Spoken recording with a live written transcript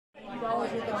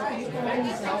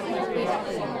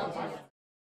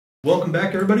Welcome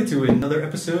back, everybody, to another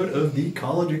episode of the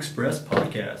CollegeXpress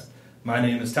podcast. My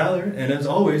name is Tyler, and as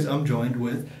always, I'm joined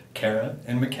with Kara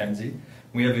and Mackenzie.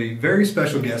 We have a very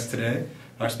special guest today.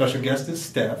 Our special guest is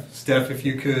Steph. Steph, if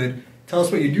you could tell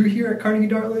us what you do here at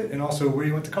Carnegie Dartlet and also where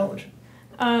you went to college.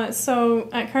 So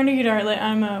at Carnegie Dartlet,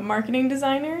 I'm a marketing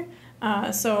designer.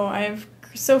 So I've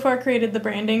so far created the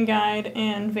branding guide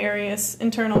and various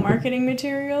internal marketing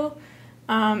material.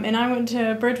 And I went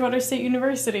to Bridgewater State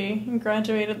University and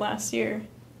graduated last year.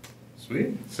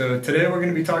 Sweet. So today we're going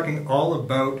to be talking all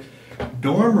about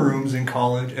dorm rooms in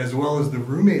college, as well as the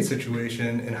roommate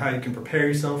situation and how you can prepare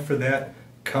yourself for that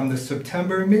come this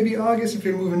September, maybe August if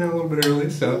you're moving in a little bit early.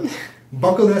 So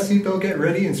buckle that seatbelt, get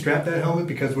ready, and strap that helmet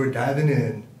because we're diving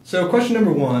in. So question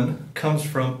number one comes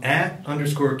from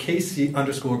 @_KC_Brown.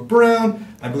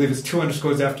 I believe it's 2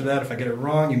 underscores after that. If I get it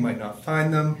wrong, you might not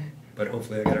find them, but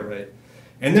hopefully I get it right.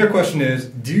 And their question is,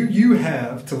 do you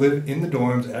have to live in the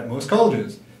dorms at most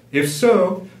colleges? If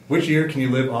so, which year can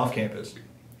you live off campus?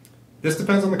 This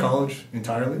depends on the college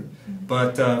entirely,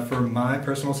 but for my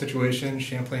personal situation,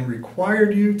 Champlain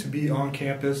required you to be on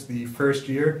campus the first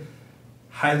year.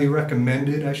 Highly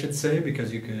recommended, I should say,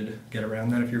 because you could get around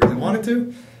that if you really wanted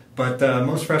to. But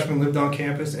most freshmen lived on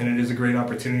campus, and it is a great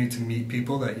opportunity to meet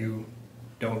people that you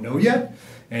don't know yet.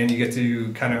 And you get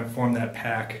to kind of form that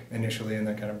pack initially and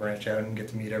then kind of branch out and get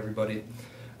to meet everybody.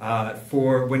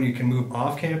 For when you can move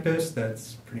off campus,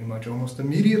 that's pretty much almost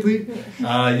immediately.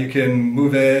 You can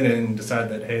move in and decide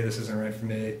that, hey, this isn't right for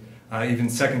me. Even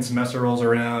second semester rolls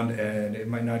around and it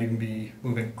might not even be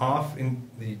moving off in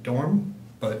the dorm,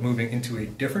 but moving into a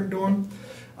different dorm.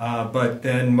 But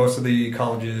then most of the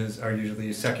colleges are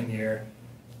usually second year.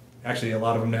 Actually, a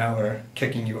lot of them now are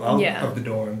kicking you out of the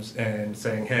dorms and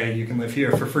saying, hey, you can live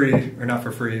here for free, or not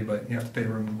for free, but you have to pay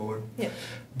room and board. Yeah.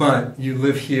 But you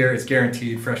live here, it's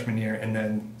guaranteed freshman year, and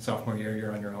then sophomore year,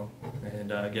 you're on your own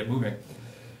and get moving.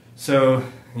 So,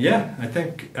 yeah, I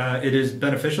think it is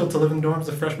beneficial to live in dorms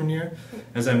the freshman year.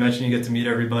 As I mentioned, you get to meet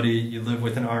everybody. You live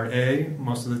with an RA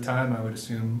most of the time. I would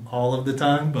assume all of the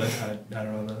time, but I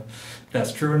don't know if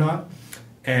that's true or not.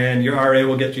 And your RA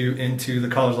will get you into the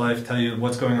college life, tell you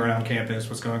what's going around campus,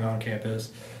 what's going on campus.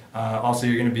 Also,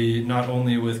 you're going to be not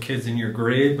only with kids in your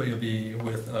grade, but you'll be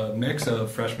with a mix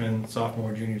of freshmen,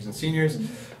 sophomore, juniors, and seniors.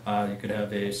 You could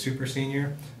have a super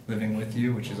senior living with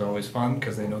you, which is always fun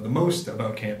because they know the most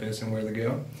about campus and where to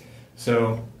go.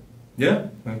 So, yeah,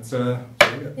 that's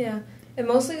yeah, it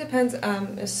mostly depends,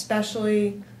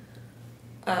 especially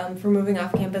for moving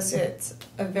off campus. It's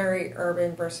a very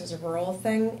urban versus rural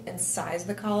thing and size of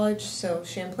the college. So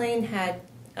Champlain had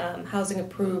housing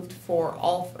approved for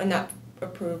all, not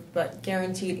approved, but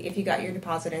guaranteed if you got your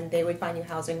deposit in, they would find you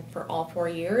housing for all 4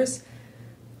 years.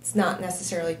 It's not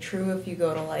necessarily true if you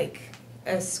go to like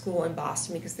a school in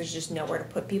Boston because there's just nowhere to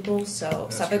put people. So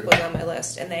that's Suffolk was on my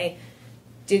list, and they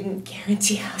didn't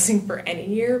guarantee housing for any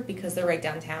year because they're right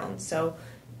downtown. So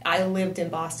I lived in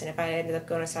Boston. If I ended up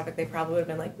going to Suffolk, they probably would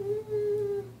have been like,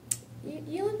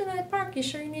 you live in Hyde Park, you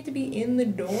sure you need to be in the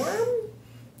dorm?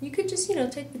 You could just,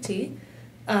 take the tea.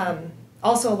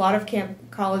 Also, a lot of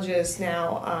colleges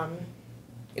now,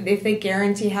 if they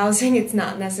guarantee housing, it's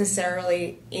not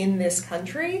necessarily in this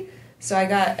country. So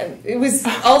it was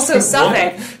also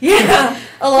Suffolk. Yeah,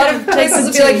 a lot of places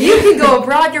will be like, you can go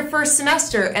abroad your first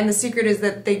semester, and the secret is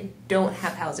that they don't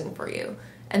have housing for you.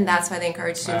 And that's why they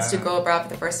encourage students to go abroad for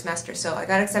the first semester. So I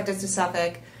got accepted to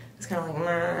Suffolk. I was kind of like,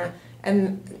 meh.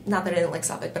 And not that I didn't like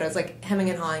Suffolk, but I was like hemming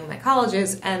and hawing my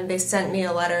colleges. And they sent me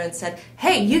a letter and said,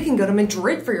 hey, you can go to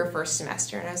Madrid for your first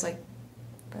semester. And I was like,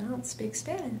 but I don't speak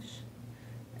Spanish.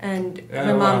 And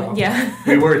my mom,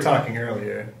 We were talking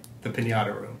earlier, the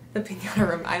piñata room. The piñata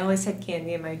room. I always had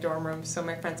candy in my dorm room, so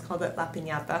my friends called it La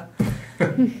Piñata.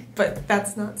 But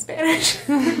that's not Spanish.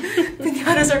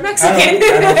 Piñatas are Mexican.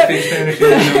 I don't speak Spanish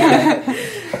either.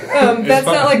 That's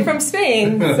not like from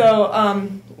Spain. So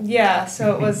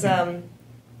so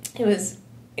it was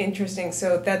interesting.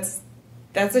 So that's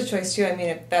a choice too. I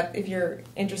mean, if you're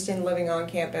interested in living on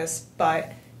campus,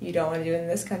 but you don't want to do it in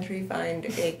this country, find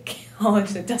a college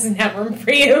that doesn't have room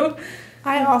for you.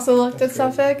 I also looked at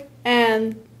Suffolk,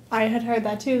 and I had heard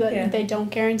that too, that they don't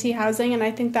guarantee housing, and I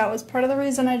think that was part of the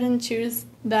reason I didn't choose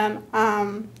them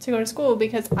to go to school,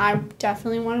 because I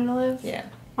definitely wanted to live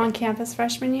on campus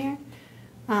freshman year.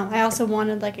 I also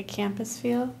wanted like a campus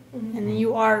feel, and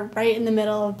you are right in the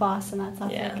middle of Boston at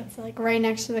Suffolk. It's like right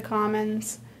next to the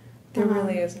Commons. There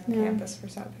really is no campus for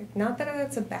Suffolk. Not that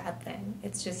that's a bad thing.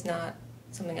 It's just not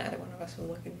something either one of us was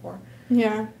looking for.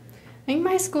 Yeah. I think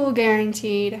my school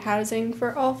guaranteed housing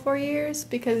for all 4 years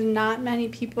because not many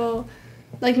people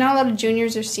like, not a lot of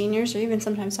juniors or seniors or even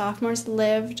sometimes sophomores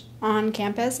lived on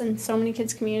campus, and so many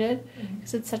kids commuted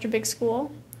because it's such a big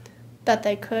school that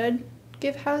they could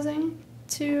give housing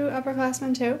to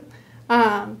upperclassmen too.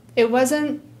 It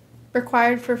wasn't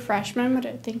required for freshmen, but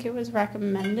I think it was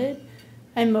recommended,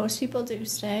 and most people do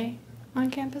stay on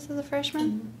campus as a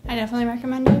freshman. I definitely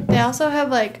recommend it. They also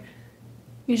have, like,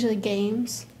 usually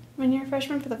games when you're a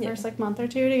freshman for the first, like, month or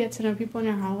two to get to know people in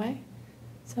your hallway.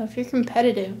 So if you're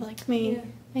competitive like me,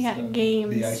 they got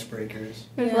games. The icebreakers.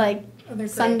 With, like,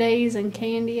 Sundays and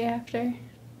candy after.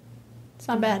 It's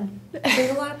not bad. I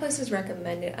think a lot of places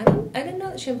recommend it. I didn't know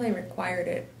that Champlain required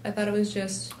it. I thought it was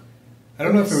just... I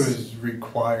don't know if it was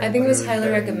required. I think it was highly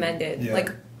recommended. Yeah.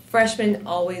 Like, freshmen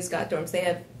always got dorms. They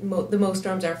have... the most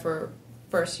dorms are for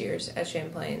first years at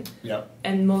Champlain. Yep.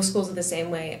 And most schools are the same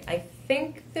way. I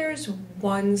think there's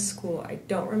one school, I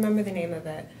don't remember the name of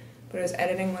it, but I was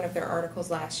editing one of their articles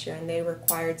last year, and they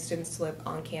required students to live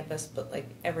on campus, but, like,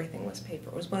 everything was paid for.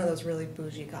 It was one of those really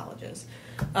bougie colleges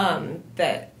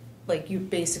that, like, you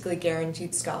basically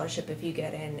guaranteed scholarship if you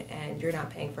get in, and you're not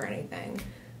paying for anything.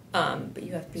 But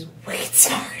you have to be way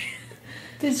smart.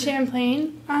 Did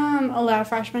Champlain allow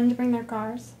freshmen to bring their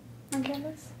cars on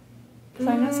campus? Because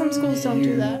I know some schools don't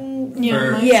do that.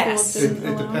 Yeah, yes. It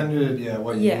depended,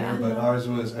 what year, but ours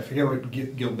was, I forget what,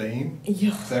 Gilbane? Yeah.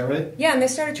 Is that right? Yeah, and they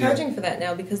started charging for that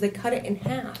now because they cut it in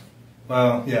half.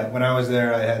 Well, yeah, when I was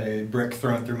there, I had a brick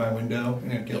thrown through my window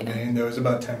in Gilbane. Yeah. There was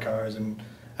about 10 cars, and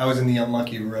I was in the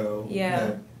unlucky row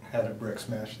that had a brick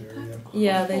smashed through.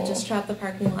 Yeah, they just chopped the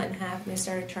parking lot in half, and they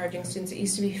started charging students. It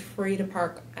used to be free to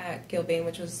park at Gilbane,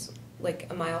 which was like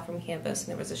a mile from campus, and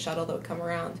there was a shuttle that would come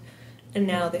around. And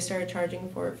now they started charging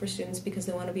for students because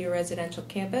they want to be a residential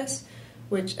campus,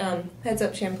 which, heads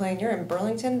up Champlain, you're in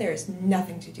Burlington, there is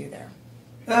nothing to do there.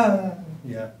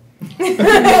 Yeah.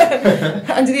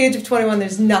 Under the age of 21,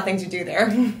 there's nothing to do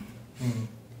there.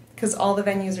 Because all the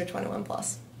venues are 21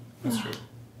 plus. That's true.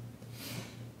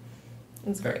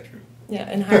 It's very true. Yeah,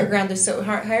 and Higher Ground is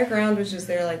Higher Ground, which is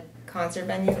their, like, concert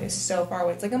venue, is so far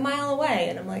away. It's like a mile away,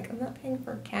 and I'm like, I'm not paying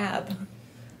for a cab.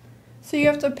 So you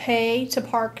have to pay to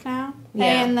park now?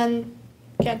 Yeah. And then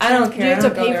I don't care. Do you have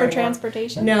to pay for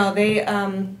transportation? No, they,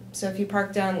 so if you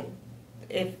park down,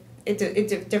 if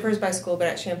it differs by school, but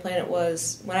at Champlain it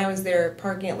was, when I was there,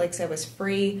 parking at Lakeside was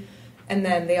free, and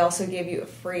then they also gave you a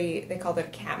free, they called it a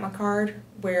CATMA card,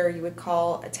 where you would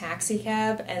call a taxi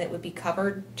cab, and it would be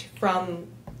covered from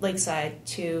Lakeside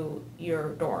to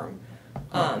your dorm.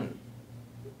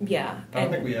 Yeah. I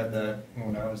don't think we had that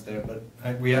when I was there,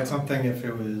 but we had something if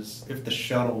the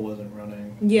shuttle wasn't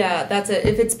running. Yeah, that's it.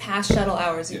 If it's past shuttle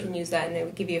hours, you can use that, and they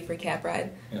would give you a free cab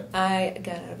ride. Yeah. I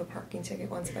got out of a parking ticket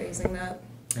once by using that.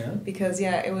 Yeah. Because,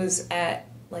 it was at,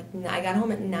 like, I got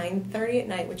home at 9:30 at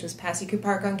night, which was past, you could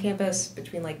park on campus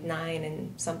between, like, 9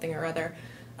 and something or other.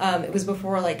 It was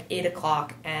before, like, 8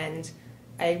 o'clock, and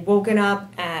I'd woken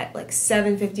up at like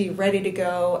 7:50, ready to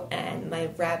go, and my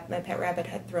pet rabbit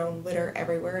had thrown litter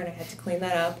everywhere, and I had to clean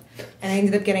that up. And I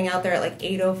ended up getting out there at like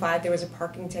 8:05. There was a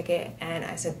parking ticket, and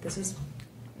I said, "This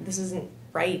isn't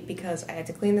right," because I had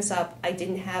to clean this up. I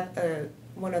didn't have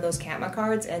one of those CATMA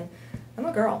cards, and I'm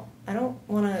a girl. I don't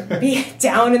want to be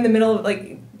down in the middle of,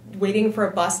 like, waiting for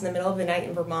a bus in the middle of the night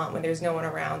in Vermont when there's no one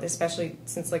around, especially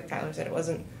since, like Tyler said, it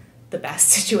wasn't the best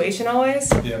situation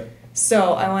always. Yeah.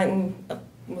 So I went and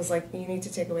was like, you need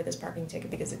to take away this parking ticket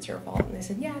because it's your fault. And they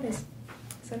said, yeah, it is.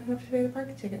 So I don't have to pay the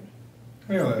parking ticket.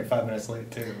 You're only like 5 minutes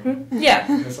late, too. Yeah.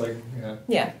 It's like,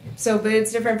 Yeah. So, but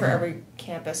it's different for every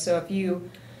campus. So if you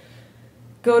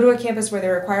go to a campus where they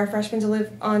require freshmen to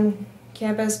live on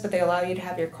campus, but they allow you to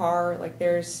have your car, like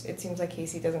it seems like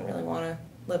Casey doesn't really want to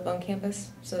live on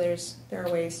campus. So there are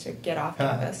ways to get off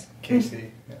campus.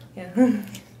 Casey. Yeah.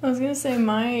 I was gonna say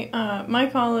my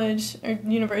college or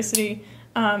university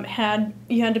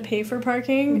you had to pay for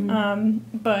parking,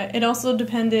 but it also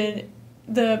depended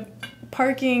the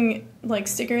parking like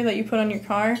sticker that you put on your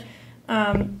car.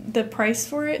 The price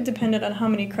for it depended on how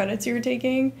many credits you were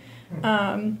taking.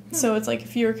 So it's like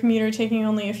if you're a commuter taking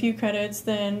only a few credits,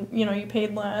 then you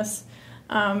paid less.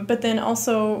 But then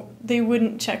also they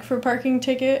wouldn't check for parking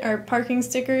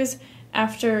stickers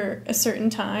after a certain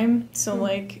time. So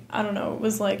like, I don't know, it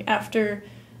was like after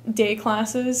day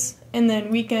classes, and then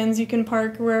weekends you can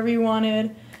park wherever you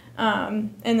wanted.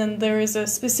 And then there was a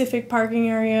specific parking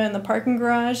area in the parking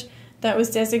garage that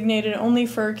was designated only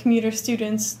for commuter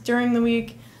students during the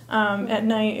week. At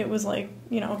night it was like,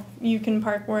 you can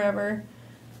park wherever.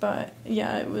 But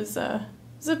yeah, it was a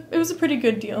pretty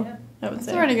good deal. Yeah. I would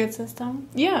say. It's a pretty good system.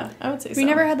 Yeah, I would say so. We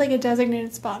never had like a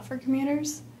designated spot for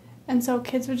commuters, and so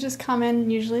kids would just come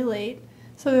in usually late.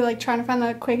 So they're like trying to find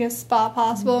the quickest spot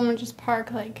possible and would just park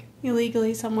like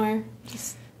illegally somewhere.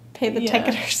 Just pay the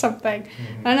ticket or something.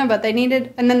 I don't know, but they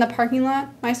needed, and then the parking lot,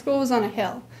 my school was on a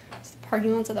hill. So the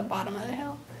parking lot's at the bottom of the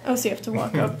hill. Oh, so you have to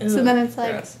walk up. So then it's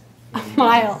like a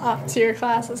mile up to your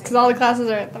classes because all the classes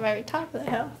are at the very top of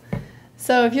the hill.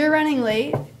 So if you're running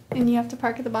late and you have to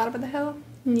park at the bottom of the hill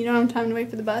and you don't have time to wait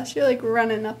for the bus, you're like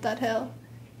running up that hill.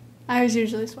 I was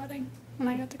usually sweating when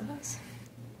I got to class.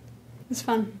 It was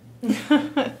fun.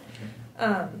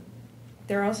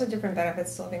 There are also different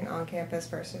benefits to living on campus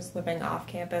versus living off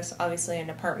campus. Obviously, in an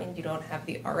apartment, you don't have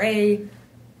the RA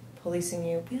policing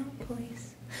you. We don't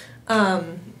police.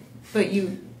 But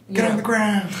you get on the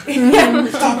ground. Yeah.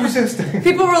 Stop resisting.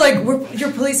 People were like,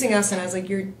 "You're policing us," and I was like,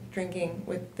 "You're drinking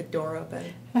with the door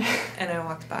open," and I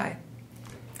walked by.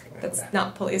 That's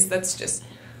not police. That's just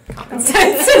common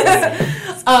sense.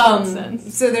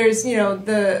 So there's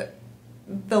the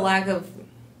lack of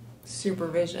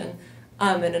supervision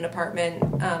in an apartment,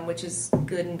 which is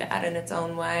good and bad in its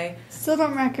own way. Still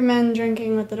don't recommend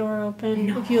drinking with the door open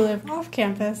if you live off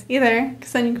campus either,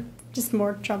 because then you just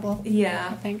more trouble. Yeah,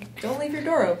 I think. Don't leave your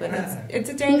door open. It's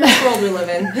a dangerous world we live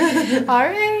in.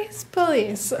 RA's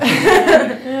police.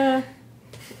 Yeah.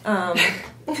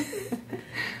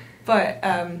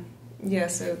 Yeah.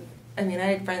 So I mean, I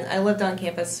had friends. I lived on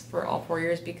campus for all 4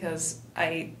 years because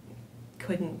I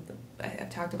couldn't.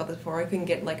 I've talked about this before. I couldn't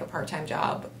get like a part-time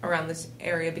job around this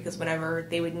area because whenever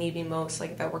they would need me most, like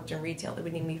if I worked in retail, they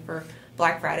would need me for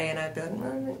Black Friday, and I'd be like,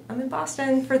 well, I'm in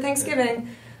Boston for Thanksgiving.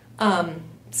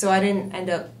 So I didn't end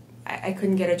up. I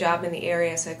couldn't get a job in the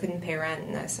area, so I couldn't pay rent.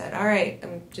 And I said, all right,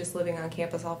 I'm just living on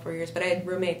campus all 4 years. But I had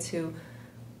roommates who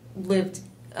lived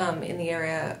in the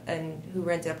area and who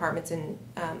rented apartments in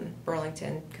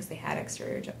Burlington because they had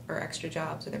extra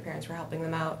jobs, or their parents were helping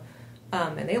them out.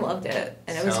 And they loved it,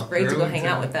 and it was great to go hang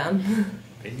out with them.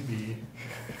 Baby.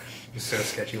 It's so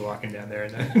sketchy walking down there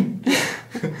in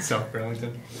South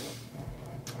Burlington.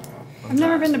 I've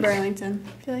never been to Burlington. I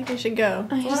feel like I should go.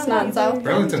 I Just not in South.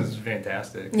 Burlington's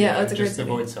fantastic. Yeah, it's a great just city.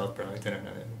 avoid South Burlington and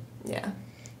then. Yeah.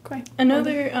 Quite.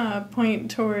 Another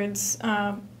point towards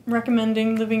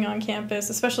recommending living on campus,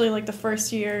 especially like the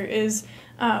first year, is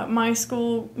my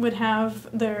school would have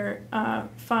their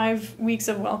 5 weeks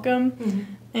of welcome. Mm-hmm.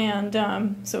 And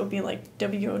so it would be like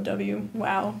WOW,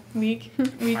 wow, weeks.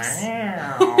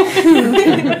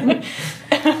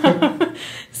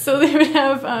 So they would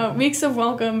have weeks of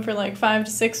welcome for like 5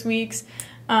 to 6 weeks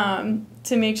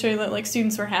to make sure that like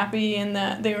students were happy and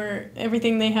that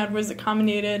everything they had was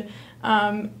accommodated.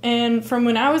 And from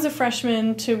when I was a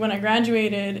freshman to when I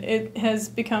graduated, it has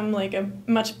become like a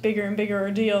much bigger and bigger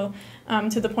ordeal,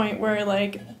 to the point where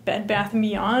like Bed Bath &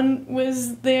 Beyond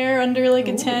was there under like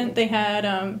a tent. They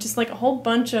had just like a whole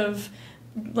bunch of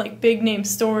like big name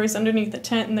stores underneath the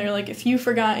tent, and they're like, if you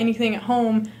forgot anything at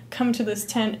home, come to this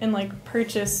tent and like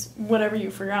purchase whatever you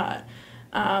forgot.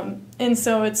 And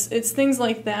so it's things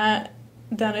like that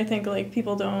I think like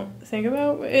people don't think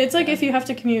about. It's like if you have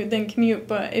to commute, then commute,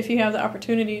 but if you have the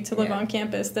opportunity to live on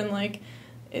campus, then like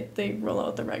they roll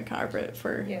out the red carpet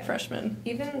for freshmen.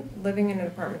 Even living in an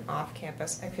apartment off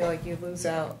campus, I feel like you lose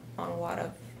out on a lot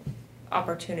of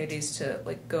opportunities to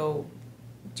like go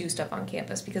do stuff on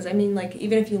campus, because I mean, like,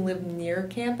 even if you live near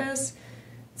campus,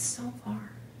 it's so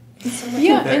far. It's so much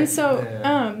Yeah, further. and so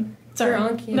sorry, You're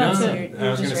on campus. that's I it.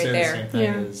 You're was going just to right say there.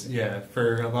 the same thing.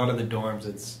 For a lot of the dorms,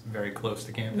 it's very close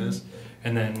to campus. Mm-hmm.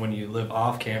 And then when you live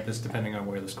off campus, depending on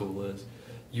where the school is,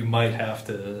 you might have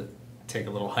to take a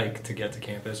little hike to get to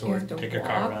campus, You or have to take a walk,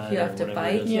 car ride, you or have to whatever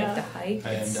bike, it is. you have to hike.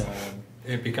 And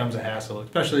it becomes a hassle,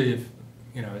 especially if,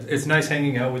 it's nice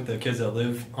hanging out with the kids that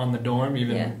live on the dorm,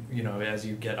 even, as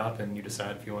you get up and you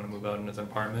decide if you want to move out into an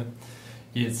apartment.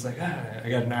 It's like, I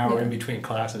got an hour in between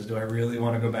classes. Do I really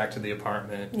want to go back to the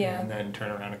apartment and then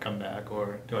turn around and come back?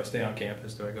 Or do I stay on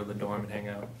campus? Do I go to the dorm and hang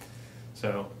out?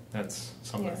 So that's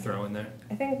something to throw in there.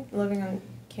 I think living on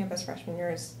campus freshman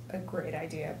year is a great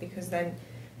idea, because then,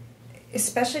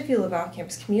 especially if you live off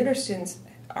campus, commuter students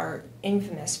are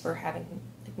infamous for having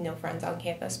no friends on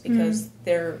campus, because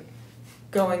they're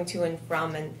going to and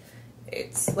from, and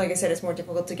it's, like I said, it's more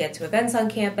difficult to get to events on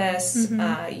campus.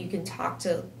 You can talk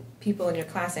to people in your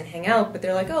class and hang out, but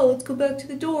they're like, oh, let's go back to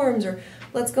the dorms, or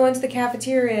let's go into the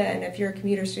cafeteria. And if you're a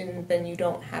commuter student, then you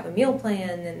don't have a meal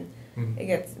plan, and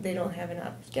they don't have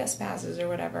enough guest passes or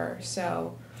whatever.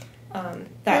 So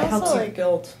that helps you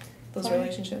build those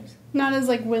relationships. Not as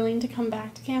like willing to come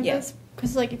back to campus,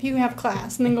 because like if you have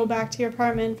class and then go back to your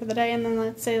apartment for the day, and then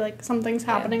let's say like something's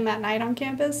happening that night on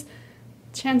campus,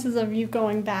 chances of you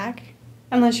going back,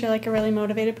 unless you're like a really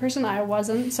motivated person. I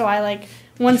wasn't, so I like,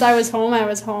 once I was home, I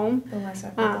was home. The less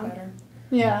effort, the better.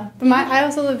 Yeah, but I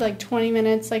also live like 20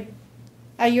 minutes. Like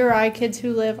at URI, kids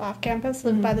who live off campus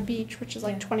live by the beach, which is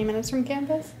like 20 minutes from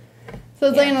campus. So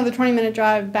it's like another 20-minute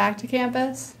drive back to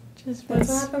campus. That's what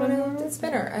happened when I lived at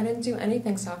Spinner. I didn't do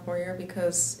anything sophomore year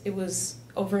because it was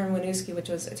over in Winooski, which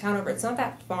was a town over. It's not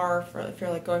that far for if you're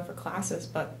like going for classes,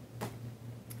 but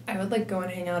I would like go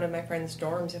and hang out in my friends'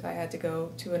 dorms if I had to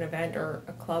go to an event or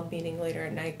a club meeting later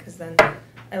at night, because then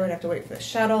I would have to wait for the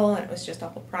shuttle, and it was just a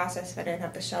whole process. If I didn't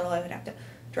have the shuttle, I would have to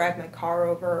drive my car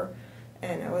over,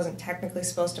 and I wasn't technically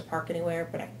supposed to park anywhere,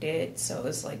 but I did, so it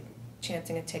was like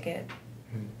chancing a ticket.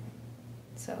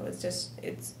 So it's just,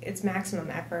 it's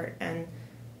maximum effort, and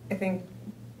I think,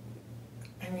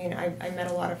 I mean, I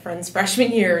met a lot of friends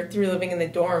freshman year through living in the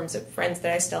dorms, friends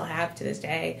that I still have to this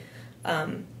day.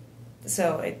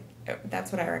 So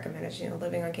that's what I recommend is,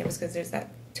 living on campus, because there's that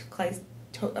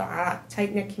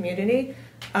tight-knit community,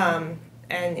 and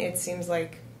it seems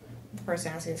like the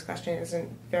person asking this question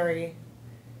isn't very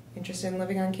interested in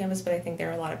living on campus, but I think there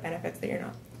are a lot of benefits that you're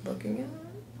not looking at.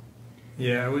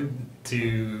 Yeah, I would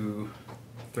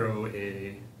throw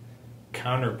a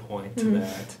counterpoint to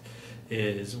that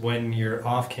is when you're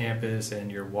off campus and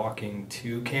you're walking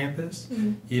to campus,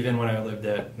 even when I lived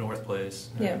at North Place,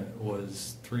 it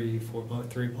was 3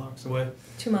 blocks away.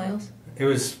 2 miles. It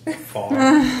was far.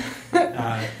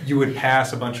 You would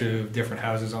pass a bunch of different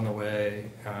houses on the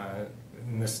way,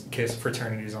 in this case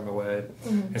fraternities on the way,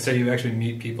 and so you actually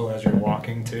meet people as you're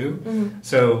walking too.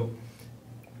 So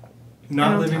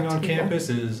not living on campus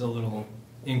is a little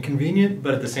inconvenient,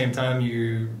 but at the same time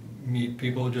you meet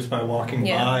people just by walking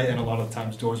by, and a lot of the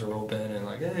times doors are open and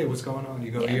like, hey, what's going on? You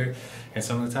go here, and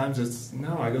some of the times it's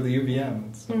no, I go to the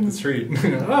UVM, it's up the street.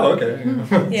 Oh, okay.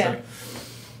 So,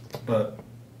 but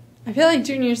I feel like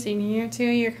junior, senior year too,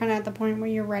 you're kind of at the point where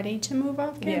you're ready to move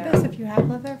off campus if you have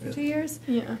lived there for 2 years.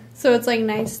 Yeah. So it's like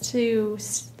nice to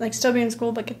like still be in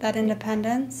school but get that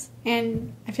independence,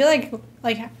 and I feel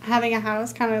like having a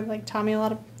house kind of like taught me a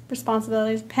lot of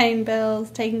responsibilities, paying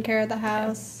bills, taking care of the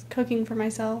house, cooking for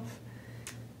myself.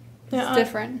 It's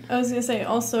different. I was going to say,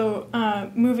 also,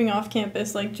 moving off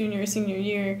campus, like junior, senior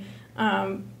year,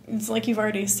 it's like you've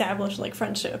already established, like,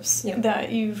 friendships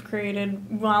that you've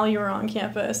created while you were on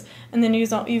campus. And then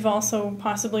you've also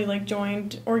possibly, like,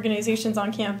 joined organizations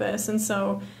on campus. And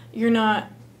so you're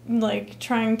not, like,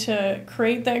 trying to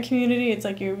create that community. It's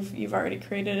like you've already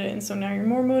created it. And so now you're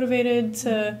more motivated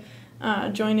to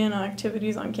join in on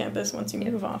activities on campus once you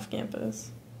move off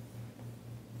campus.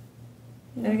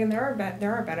 And again, there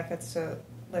are benefits to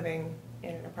living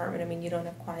in an apartment. I mean, you don't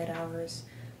have quiet hours.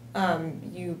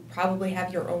 You probably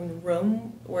have your own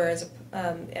room, whereas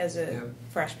as a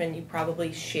freshman, you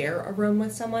probably share a room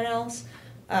with someone else,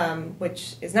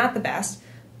 which is not the best.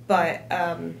 But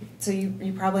so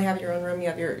you probably have your own room. You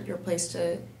have your place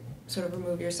to sort of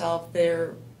remove yourself.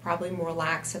 They're probably more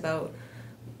lax about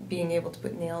being able to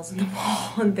put nails in the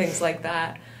wall and things like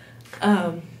that.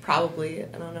 Probably,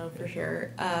 I don't know for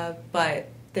sure. But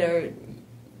there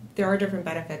are different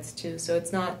benefits too. So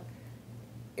it's not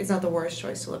the worst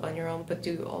choice to live on your own, but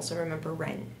do also remember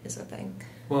rent is a thing.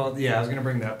 Well, yeah, I was going to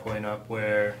bring that point up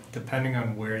where depending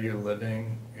on where you're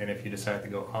living and if you decide to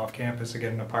go off campus to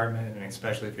get an apartment, and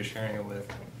especially if you're sharing it with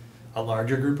a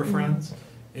larger group of friends,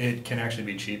 it can actually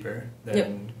be cheaper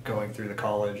than going through the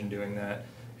college and doing that.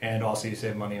 And also you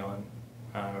save money on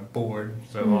board,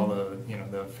 so all the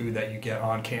the food that you get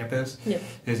on campus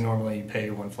is normally you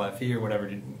pay one flat fee or whatever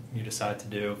you decide to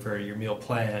do for your meal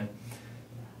plan.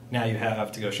 Now you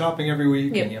have to go shopping every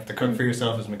week, and you have to cook for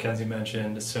yourself, as Mackenzie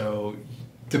mentioned. So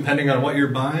depending on what you're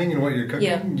buying and what you're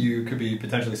cooking, you could be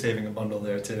potentially saving a bundle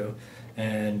there too.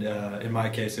 And in my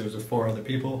case, it was with 4 other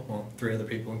people, well, 3 other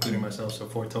people, including myself, so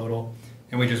 4 total.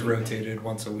 And we just rotated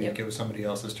once a week. It was somebody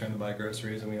else's turn to buy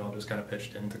groceries, and we all just kind of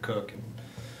pitched in to cook. And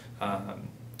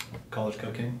college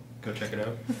cooking, go check it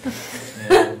out.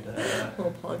 And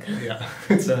little plug. Yeah,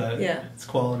 it's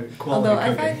quality. Although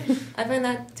cooking. I find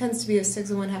that tends to be a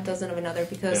 6 of one, half dozen of another,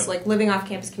 because like living off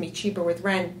campus can be cheaper with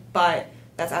rent, but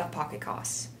that's out of pocket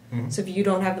costs. So if you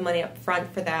don't have the money up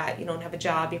front for that, you don't have a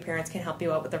job, your parents can help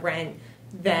you out with the rent,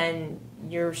 then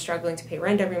you're struggling to pay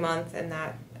rent every month, and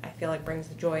that I feel like brings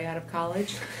the joy out of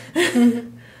college.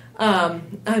 We've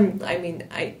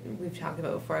talked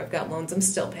about before, I've got loans, I'm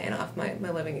still paying off my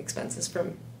living expenses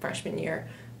from freshman year,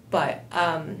 but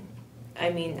for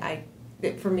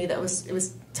me it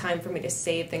was time for me to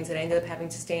save things, and I ended up having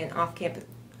to stay in off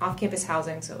campus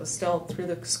housing, so it was still through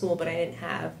the school, but I didn't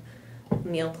have a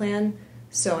meal plan,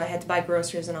 so I had to buy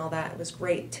groceries and all that. It was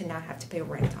great to not have to pay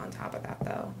rent on top of that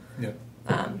though.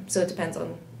 So it depends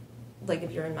on like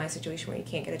if you're in my situation where you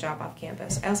can't get a job off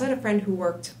campus. I also had a friend who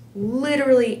worked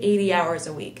literally 80 hours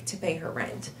a week to pay her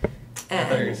rent. I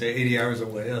thought you were going to say 80 hours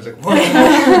away. I was like, what?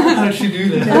 How did she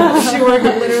do that? She worked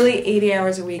literally 80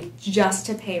 hours a week just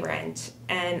to pay rent.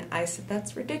 And I said,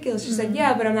 that's ridiculous. She said,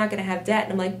 yeah, but I'm not going to have debt.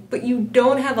 And I'm like, but you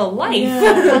don't have a life.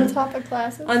 Yeah. On top of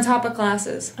classes. On top of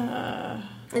classes.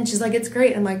 And she's like, it's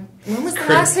great. I'm like, when was the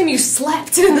last time you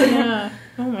slept? Yeah.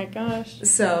 Oh my gosh.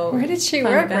 So where did she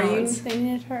work? They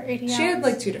needed her 80 hours. She had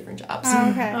like 2 different jobs. Oh,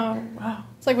 okay. Oh wow.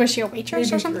 It's like, was she a waitress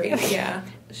Maybe or something? 3. Yeah.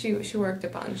 She worked a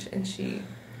bunch, and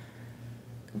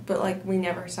but like we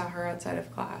never saw her outside of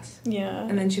class. Yeah.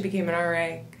 And then she became an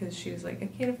RA because she was like, I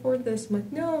can't afford this. I'm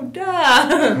like, no, duh.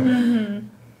 Mm-hmm.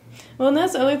 Well, and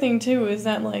that's the other thing too, is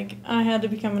that like I had to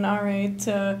become an RA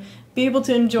to be able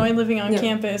to enjoy living on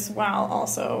campus while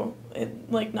also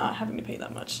like not having to pay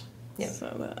that much. Yeah.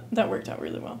 So that worked out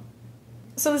really well.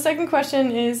 So the second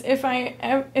question is, if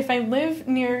I live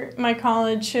near my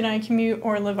college, should I commute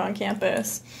or live on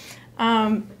campus?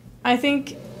 I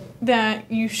think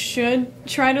that you should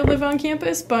try to live on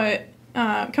campus, but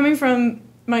coming from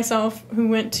myself, who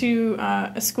went to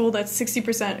a school that's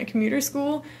 60% a commuter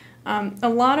school, a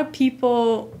lot of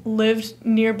people lived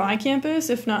nearby campus,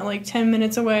 if not like 10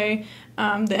 minutes away.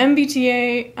 The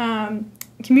MBTA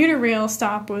commuter rail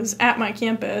stop was at my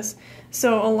campus,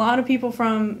 so a lot of people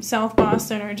from South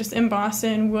Boston or just in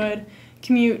Boston would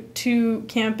commute to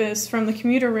campus from the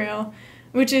commuter rail,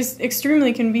 which is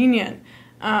extremely convenient.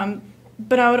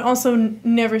 But I would also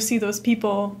never see those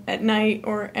people at night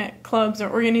or at clubs or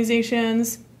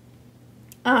organizations.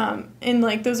 And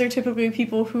like those are typically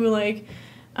people who like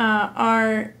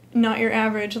are not your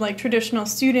average like traditional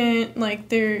student. Like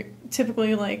they're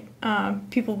typically like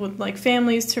people with like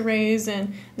families to raise,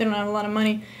 and they don't have a lot of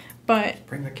money. But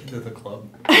bring the kid to the club.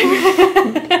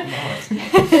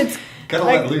 It's gotta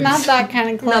like, let loose. not that kind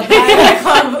of club. Not that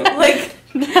club, like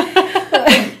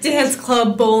dance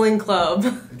club, bowling club.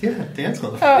 Yeah, dance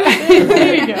club. Oh.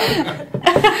 There you go.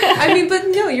 I mean, but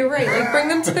no, you're right. Like, bring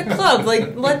them to the club.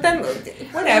 Like, let them,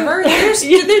 whatever. They're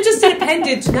just an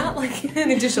appendage, not like an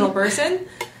additional person.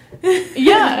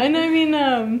 Yeah, and I mean,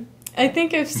 I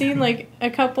think I've seen like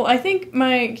a couple. I think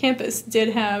my campus did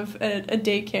have a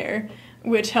daycare,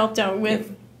 which helped out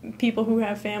with people who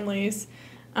have families.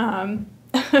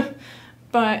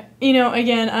 But, you know,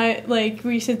 again, like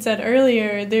we had said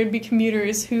earlier, there'd be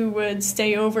commuters who would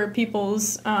stay over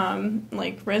people's,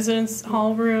 like, residence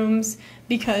hall rooms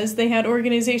because they had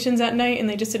organizations at night and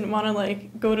they just didn't want to,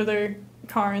 like, go to their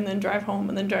car and then drive home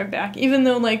and then drive back. Even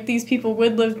though, like, these people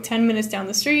would live 10 minutes down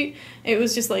the street, it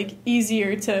was just, like,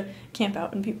 easier to camp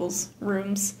out in people's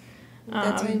rooms.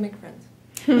 That's how you make friends.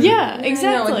 Yeah,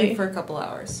 exactly. Like, for a couple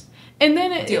hours. And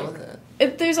then deal with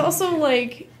it. There's also,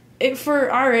 like... for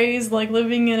RAs, like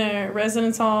living in a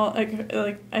residence hall,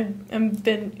 like I've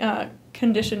been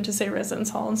conditioned to say residence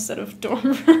hall instead of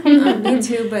dorm room. Me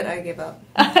too, but I give up.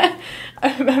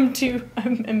 I'm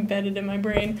embedded in my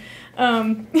brain.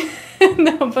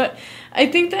 No, but I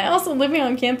think that also living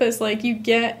on campus, like you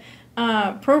get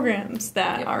programs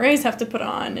that RAs have to put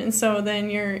on, and so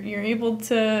then you're able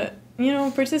to, you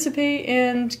know, participate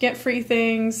and get free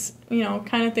things, you know,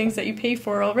 kind of things that you pay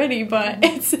for already, but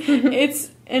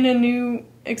it's in a new,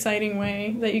 exciting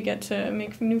way that you get to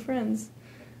make new friends.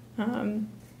 I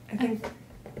think,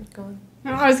 go on.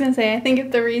 No, I was going to say, I think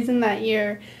if the reason that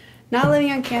you're not living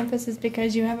on campus is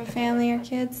because you have a family or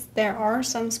kids, there are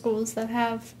some schools that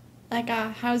have like a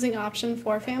housing option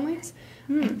for families.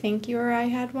 I think you or I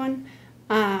had one,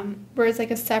 where it's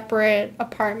like a separate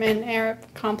apartment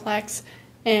complex,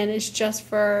 and it's just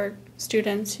for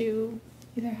students who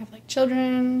either have like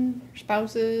children,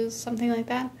 spouses, something like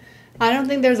that. I don't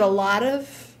think there's a lot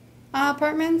of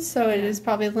apartments, so it is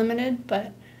probably limited,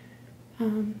 but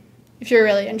if you're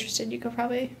really interested, you could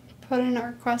probably put in a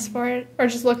request for it, or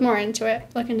just look more into it,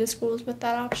 look into schools with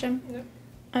that option. Yep.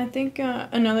 I think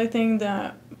another thing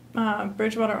that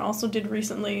Bridgewater also did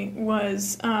recently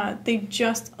was they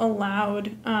just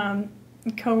allowed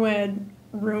co-ed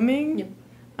rooming.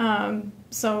 Yep.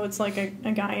 So it's like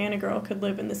a guy and a girl could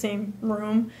live in the same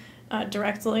room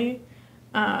directly.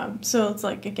 So it's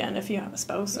like, again, if you have a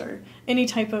spouse or any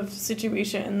type of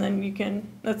situation, then you can,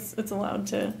 it's allowed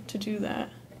to do that.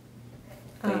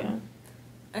 But, yeah.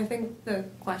 I think the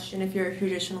question, if you're a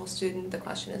traditional student, the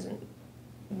question isn't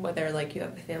whether like you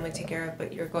have a family to take care of,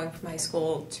 but you're going from high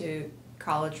school to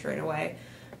college right away.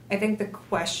 I think the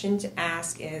question to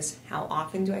ask is, how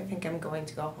often do I think I'm going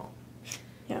to go home?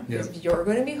 Yeah. Because if you're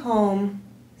going to be home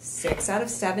 6 out of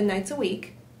 7 nights a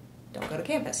week, don't go to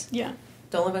campus. Yeah.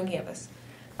 Don't live on campus.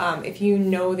 If you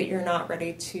know that you're not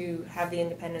ready to have the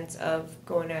independence of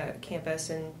going to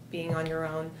campus and being on your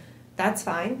own, that's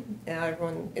fine.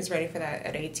 Everyone is ready for that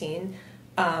at 18.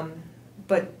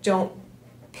 But don't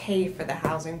pay for the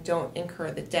housing. Don't incur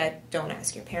the debt. Don't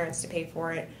ask your parents to pay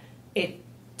for it. It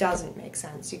doesn't make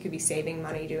sense. You could be saving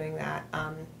money doing that.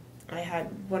 I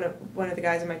had one of the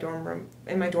guys in my dorm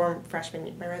freshman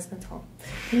year, my residence hall,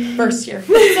 first year.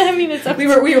 I mean, it's we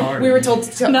were told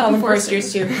to call them first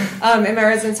years too. In my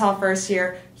residence hall first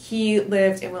year, he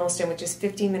lived in Williston, which is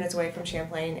 15 minutes away from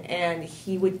Champlain, and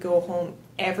he would go home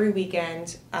every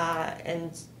weekend,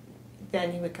 and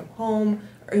then he would come home,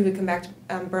 or he would come back to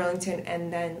Burlington,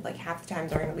 and then like half the time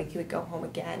during the week he would go home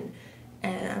again.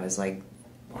 And I was like,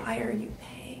 why are you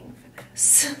paying for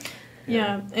this?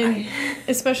 Yeah, and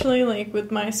especially like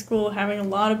with my school having a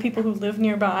lot of people who live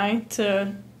nearby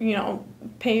to,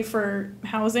 pay for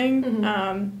housing,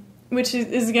 which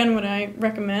is again what I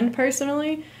recommend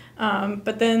personally.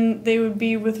 But then they would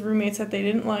be with roommates that they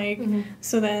didn't like.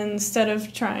 So then instead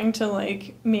of trying to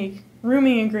like make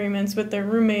rooming agreements with their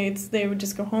roommates, they would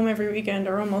just go home every weekend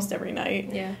or almost every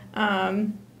night. Yeah.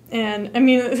 And I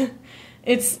mean,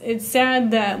 it's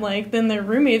sad that like then their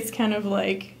roommates kind of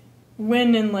like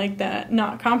win in like that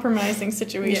not compromising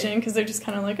situation because they're just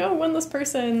kind of like, oh, one less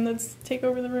person, let's take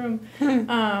over the room.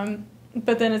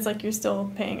 But then it's like you're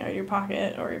still paying out of your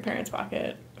pocket or your parents'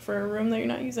 pocket for a room that you're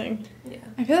not using. Yeah,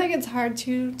 I feel like it's hard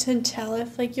to tell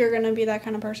if like you're gonna be that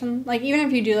kind of person. Like even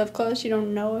if you do live close, you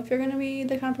don't know if you're gonna be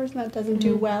the kind of person that doesn't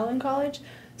do well in college.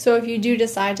 So if you do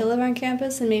decide to live on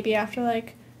campus and maybe after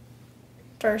like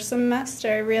first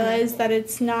semester realize that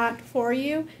it's not for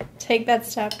you, take that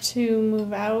step to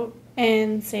move out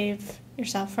and save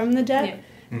yourself from the debt.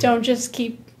 Don't just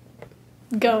keep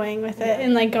going with it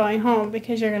and like going home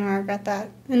because you're gonna regret that.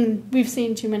 And we've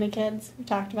seen too many kids. We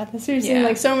talked about this. We've seen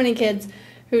like so many kids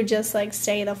who just like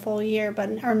stay the full year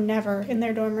but are never in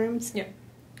their dorm rooms. Yeah,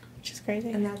 which is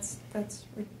crazy. And that's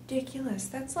ridiculous.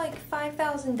 That's like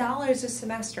 $5,000 a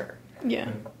semester.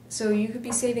 Yeah. So you could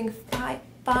be saving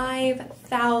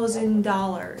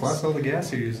 $5,000 plus all the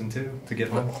gas you're using too to get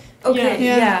home. Okay,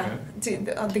 yeah.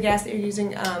 The gas that you're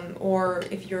using, or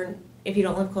if you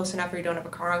don't live close enough or you don't have a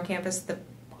car on campus, the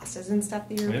buses and stuff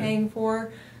that you're paying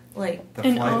for, like the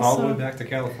flight all the way back to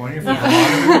California for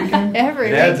every weekend.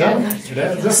 It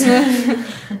adds up.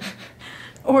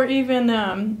 Or even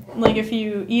like if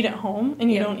you eat at home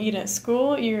and you don't eat at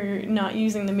school, you're not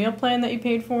using the meal plan that you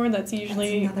paid for. That's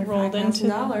usually rolled into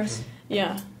 $5,000.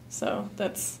 Yeah. So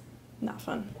that's not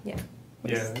fun. Yeah.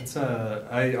 Yeah, it's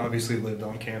I obviously lived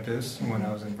on campus when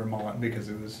I was in Vermont because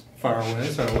it was far away,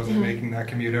 so I wasn't making that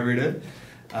commute every day.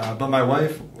 But my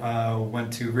wife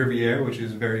went to Riviera, which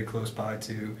is very close by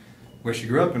to where she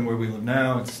grew up and where we live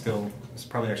now. It's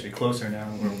probably actually closer now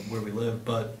where we live,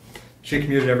 but she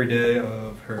commuted every day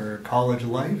of her college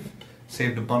life,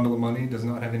 saved a bundle of money, does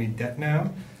not have any debt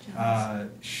now.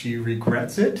 She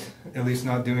regrets it, at least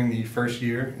not doing the first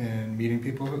year and meeting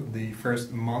people. The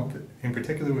first month in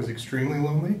particular was extremely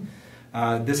lonely.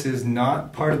 This is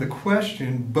not part of the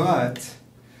question, but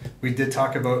we did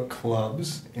talk about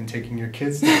clubs and taking your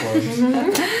kids to clubs.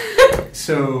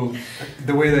 So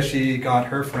the way that she got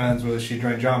her friends was she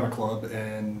joined drama club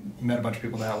and met a bunch of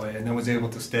people that way, and then was able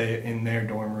to stay in their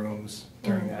dorm rooms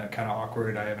during that kind of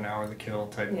awkward, I have an hour to kill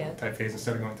type phase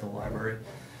instead of going to the library.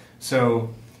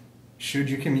 So should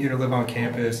you commute or live on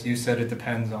campus? You said it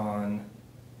depends on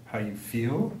how you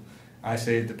feel. I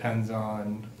say it depends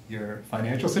on your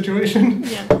financial situation.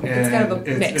 Yeah, it's kind of a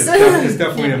mix. It's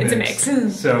definitely a mix. It's a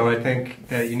mix. So I think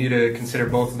that you need to consider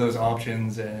both of those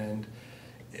options, and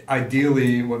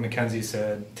ideally, what Mackenzie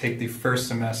said, take the first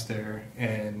semester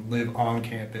and live on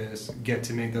campus, get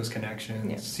to make those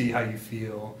connections, see how you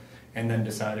feel, and then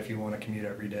decide if you want to commute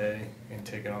every day and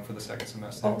take it on for the second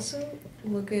semester. Also,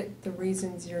 look at the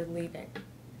reasons you're leaving.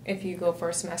 If you go for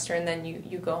a semester and then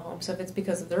you go home. So if it's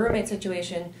because of the roommate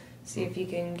situation, see if you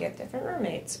can get different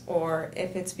roommates. Or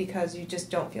if it's because you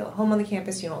just don't feel at home on the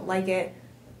campus, you don't like it,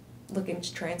 look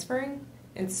into transferring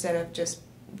instead of just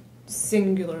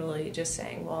singularly just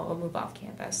saying, well, I'll move off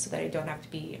campus so that I don't have to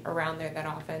be around there that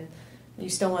often. You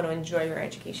still want to enjoy your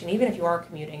education. Even if you are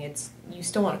commuting, you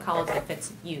still want a college that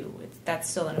fits you. That's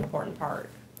still an important part.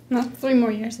 Not 3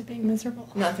 more years of being miserable.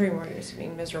 Not 3 more years of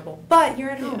being miserable. But you're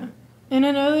at home. And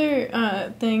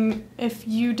another thing, if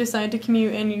you decide to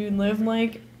commute and you live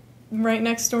like right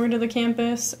next door to the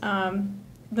campus, then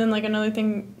like another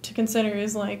thing to consider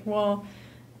is like, well,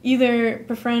 either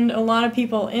befriend a lot of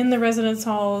people in the residence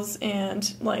halls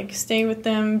and like stay with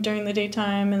them during the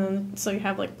daytime, and then so you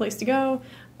have like a place to go,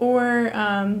 or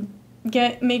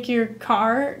make your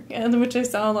car, which I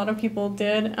saw a lot of people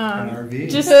did. An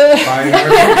RV. Just Buy an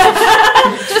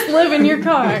RV. just live in your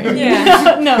car.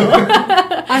 Yeah. No.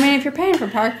 I mean, if you're paying for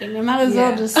parking, you might as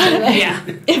well just stay there. Yeah.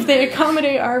 If they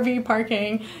accommodate RV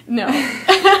parking, no.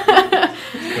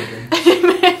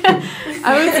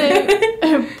 I would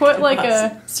say put like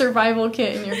a survival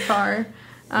kit in your car.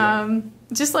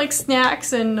 Just like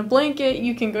snacks and a blanket.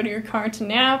 You can go to your car to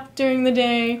nap during the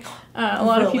day. A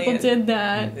lot of people did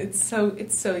that. It's so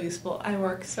useful. I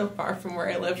work so far from where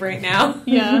I live right now.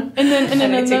 Yeah, and then I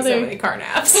another. take so many car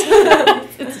naps.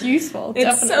 It's useful.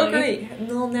 It's definitely. so great. A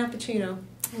little nappuccino.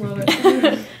 Love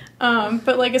it.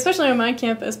 But like especially on my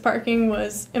campus, parking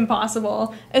was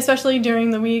impossible. Especially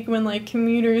during the week when like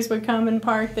commuters would come and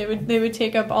park, they would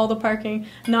take up all the parking.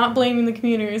 Not blaming the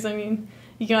commuters. I mean,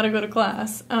 you got to go to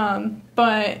class.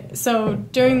 But so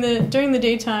during the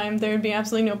daytime, there would be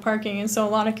absolutely no parking, and so a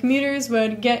lot of commuters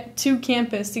would get to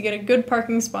campus to get a good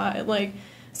parking spot at like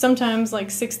sometimes like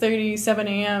 6:30, 7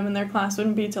 a.m. and their class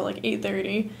wouldn't be till like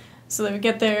 8:30. So they would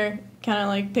get there, kind of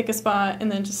like pick a spot,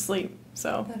 and then just sleep.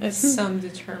 So It's some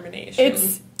determination.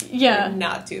 It's yeah. to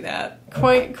not do that.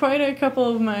 Quite a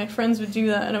couple of my friends would do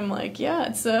that, and I'm like, yeah,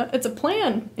 it's a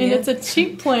plan, and Yeah. it's a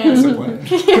cheap plan. It's a plan.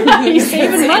 Yeah, you're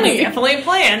saving It's money. definitely a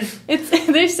plan.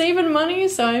 They're saving money,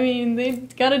 so I mean, they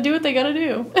got to do what they got to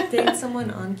do. Date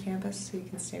someone on campus so you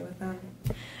can stay with them.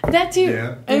 That too.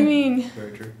 Yeah. I mean,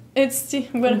 Very true. it's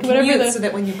whatever Commute the so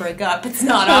that when you break up, it's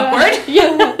not awkward.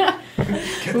 Yeah,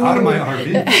 Get out of my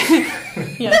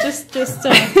RV. yeah. Just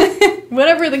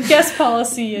whatever the guest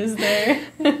policy is there.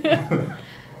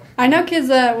 I know kids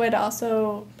that would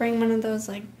also bring one of those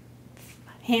like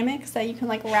hammocks that you can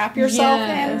like wrap yourself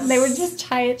Yes. in. They would just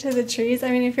tie it to the trees.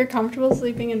 I mean, if you're comfortable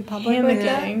sleeping in public like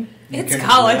that, Hammocking. It's You can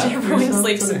college. wrap Everyone yourself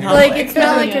sleeps to in the public. like it's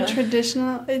not like Yeah. a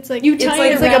traditional. It's like You It's tie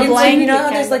like, it like a it's blanket you know how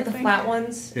kind there's of like the thing. flat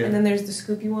ones, Yeah. and then there's the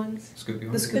scoopy ones. Scoopy The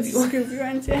one. it's scoopy ones. scoopy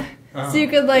ones, yeah. Oh. So you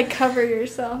could like cover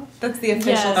yourself. That's the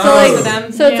official Yeah. term So like, for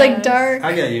them. so it's like Yes. dark.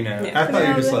 I get you now. Yeah. I thought you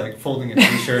were just Yeah. like folding a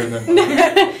t-shirt and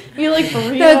then. You like for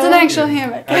real? No, it's an actual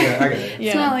hammock. I get it. It's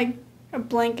Yeah. not like a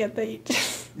blanket that you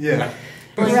just Yeah.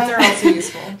 Blankets are also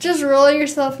useful. just roll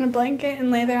yourself in a blanket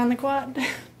and lay there on the quad.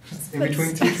 In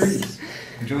between two trees.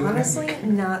 Enjoy the Honestly, hammock.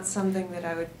 not something that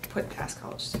I would put past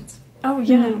college students. Oh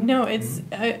yeah, No. no, it's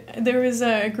there was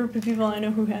a group of people I know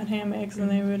who had hammocks,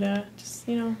 and they would just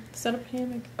set up a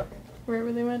hammock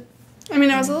wherever they went. I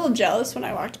mean, I was a little jealous when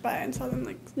I walked by and saw them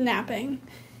like napping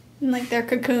in like their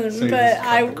cocoon, So you but just cut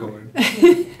I the cord.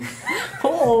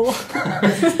 oh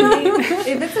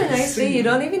If it's a nice day, you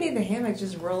don't even need the hammock.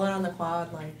 Just roll it on the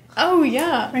quad, like. Oh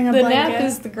yeah, Bring a the blanket. nap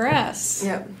is the grass.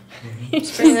 Yep.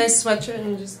 Just bring a nice sweatshirt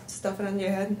and just stuff it on your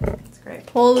head. It's great.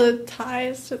 pull the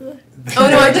ties to the. Oh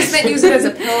no, I just meant use it as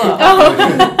a pillow.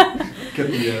 Oh, Get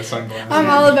the sunglasses. I'm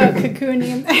all about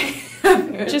cocooning.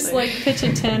 just like pitch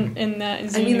a tent and that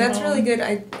is. I your mean, new that's home. really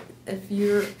good. If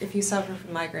you suffer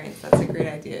from migraines, that's a great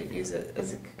idea. Use it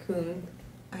as a cocoon.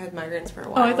 I had migraines for a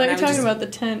while. Oh, I thought you were and talking just- about the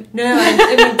tent. No,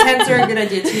 I mean tents are a good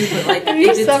idea too, but like If you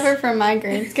it's- suffer from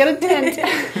migraines, get a tent.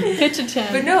 Pitch a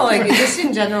tent. But no, like just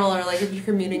in general, or like if you're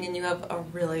commuting and you have a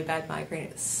really bad migraine,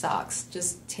 it sucks.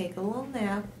 Just take a little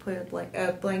nap, put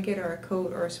a blanket or a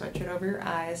coat or a sweatshirt over your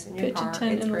eyes in your Pitch a car.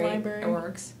 tent It's in the great. library. It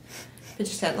works.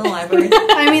 Pitch a tent in the library.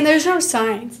 I mean, there's no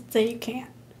signs that say you can't.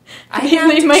 I They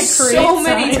napped might so create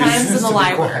many signs. times in the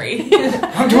library.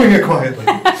 I'm doing it quietly.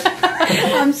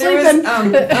 I'm There was, sleeping.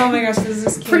 oh my gosh, there's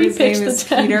this kid, his Pre-pitch name the is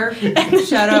tent. Peter.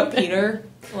 Shout out Peter.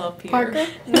 Love Peter. Parker?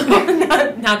 No,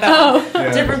 not that Oh. one.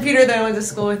 Yeah. Different Peter that I went to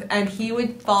school with, and he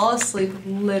would fall asleep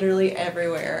literally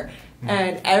everywhere.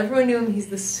 And everyone knew him. He's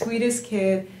the sweetest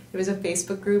kid. There was a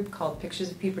Facebook group called Pictures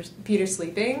of Peter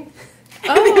Sleeping.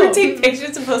 And they Oh. would take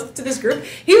pictures and post it to this group.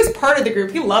 He was part of the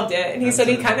group. He loved it, and he That's said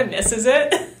he it. kind of misses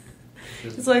it.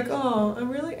 It's like, oh,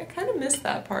 I kind of miss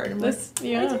that part. I'm like, That's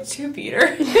yeah. I do too,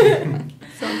 Peter.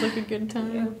 Sounds like a good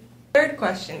time. Yeah. Third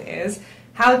question is,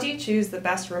 how do you choose the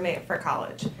best roommate for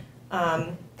college?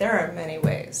 There are many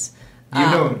ways. You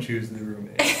don't choose the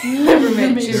roommate. The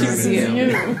roommate chooses chooses you.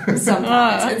 you.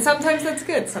 Sometimes. And sometimes that's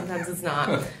good, sometimes it's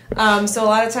not. So a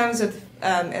lot of times with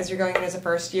as you're going in as a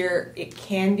first year, it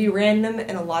can be random,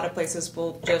 and a lot of places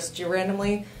will just do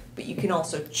randomly, but you can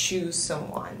also choose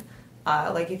someone.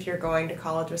 Like if you're going to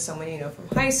college with someone you know from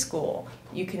high school,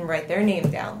 you can write their name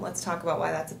down. Let's talk about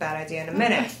why that's a bad idea in a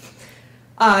minute.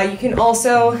 You can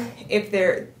also, if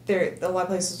there a lot of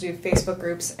places do Facebook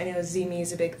groups. I know Zeme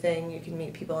is a big thing. You can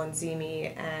meet people on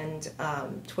Zeme and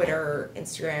Twitter,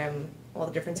 Instagram, all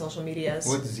the different social medias.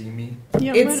 What's Zeme?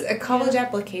 Yeah, It's a college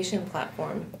application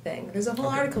platform thing. There's a whole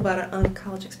article about it on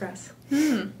CollegeXpress.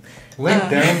 Link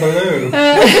down below.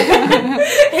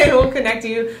 It will connect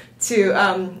you to,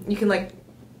 you can like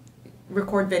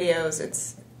record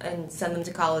videos and send them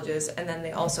to colleges, and then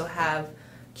they also have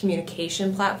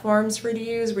communication platforms for you to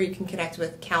use where you can connect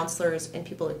with counselors and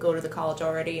people that go to the college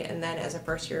already, and then as a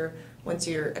first year, once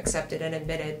you're accepted and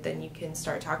admitted, then you can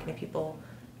start talking to people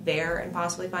there and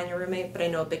possibly find your roommate. But I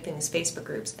know a big thing is Facebook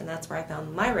groups, and that's where I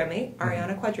found my roommate,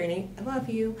 Ariana Quadrini. I love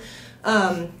you.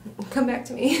 Come back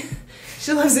to me.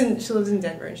 She lives in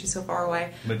Denver, and she's so far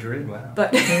away. Madrid, wow.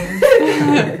 But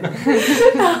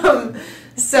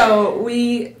so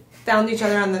we found each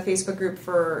other on the Facebook group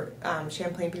for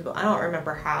Champlain people. I don't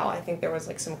remember how. I think there was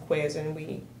like some quiz, and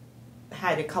we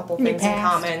had a couple things in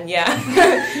common. Yeah.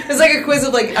 It was like a quiz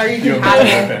of like, are you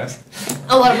compatible?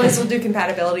 A lot of places will do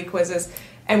compatibility quizzes.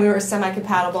 And we were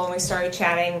semi-compatible, and we started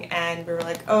chatting, and we were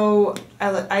like, oh,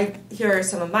 here are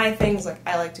some of my things. Like,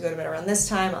 I like to go to bed around this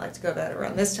time. I like to go to bed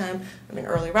around this time. I'm an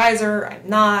early riser. I'm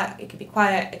not. I can be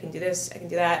quiet. I can do this. I can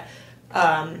do that.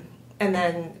 And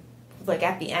then, like,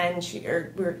 at the end,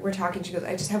 we're talking. She goes,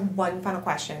 I just have one final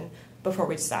question before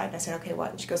we decide. And I said, okay,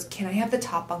 what? And she goes, can I have the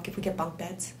top bunk if we get bunk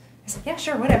beds? I said, yeah,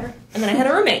 sure, whatever. And then I had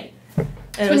a roommate.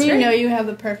 It's when you know you have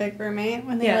the perfect roommate,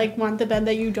 when they like want the bed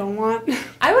that you don't want.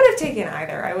 I would have taken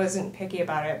either. I wasn't picky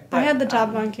about it. But, I had the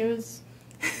top bunk. It was...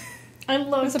 I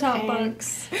love top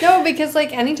bunks. No, because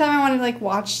like anytime I wanted to like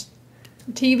watch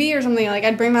TV or something, like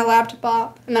I'd bring my laptop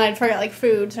up and then I'd forget like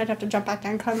food, so I'd have to jump back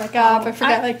down, come back up. I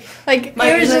forgot like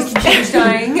my it was just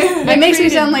dying. It makes me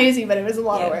sound lazy, but it was a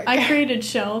lot of work. I created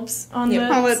shelves on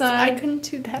the side. I couldn't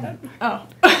do that. Oh,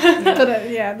 but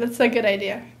yeah, that's a good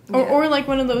idea. Or like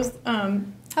one of those.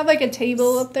 Have like a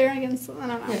table up there against, I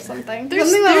don't know, something. There's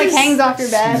Something that like hangs off your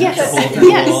bed. Yes,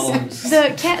 yes.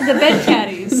 The bed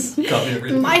caddies.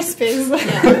 My spiz.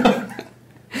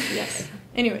 Yes.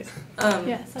 Anyways.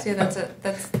 Yes.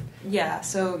 So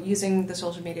so using the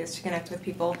social medias to connect with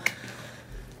people.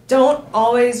 Don't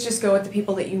always just go with the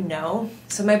people that you know.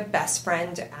 So my best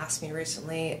friend asked me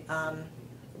recently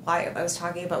why I was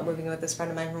talking about moving in with this friend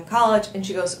of mine from college, and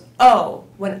she goes, oh,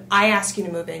 when I ask you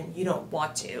to move in, you don't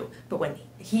want to, but when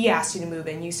he asks you to move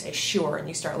in, you say sure, and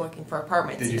you start looking for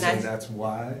apartments. Did you say that's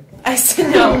why? I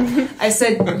said no. I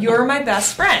said, you're my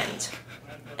best friend,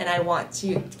 and I want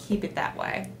you to keep it that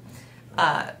way.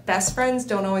 Best friends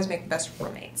don't always make the best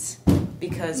roommates,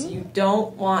 because you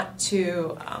don't want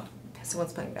to...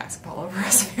 someone's playing basketball over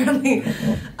us apparently,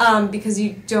 because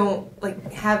you don't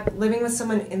living with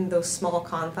someone in those small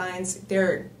confines.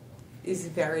 There is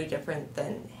very different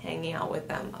than hanging out with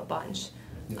them a bunch.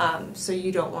 So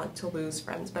you don't want to lose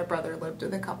friends. My brother lived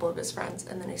with a couple of his friends,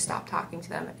 and then he stopped talking to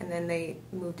them, and then they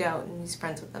moved out, and he's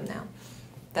friends with them now.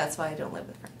 That's why I don't live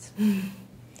with friends.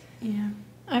 Yeah.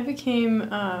 I became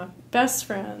best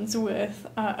friends with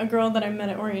a girl that I met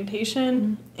at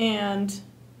orientation, and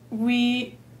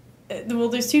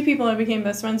there's two people I became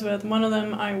best friends with. One of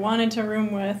them I wanted to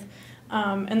room with,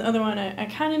 and the other one I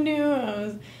kind of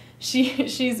knew.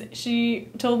 She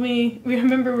told me, we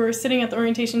were sitting at the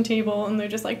orientation table, and they're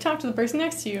just like, talk to the person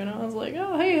next to you, and I was like,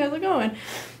 oh, hey, how's it going?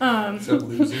 So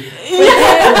loser.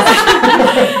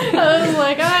 I was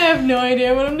like, I have no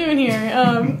idea what I'm doing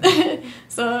here.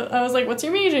 So I was like, what's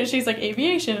your major? She's like,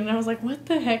 aviation. And I was like, what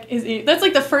the heck is That's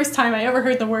like the first time I ever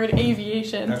heard the word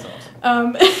aviation. That's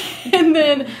awesome. And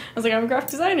then I was like, I'm a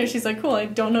graphic designer. She's like, cool, I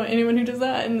don't know anyone who does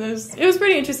that. And it was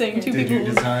pretty interesting. Did you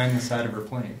design the side of her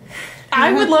plane?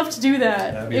 I would love to do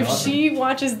that. That'd be if awesome. She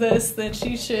watches this, then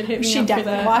she should hit me she up for that. She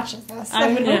definitely watches this.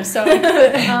 I would hope so.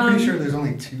 I'm pretty sure there's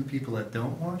only 2 people that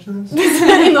don't watch this.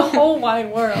 In the whole wide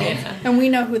world. Yeah. And we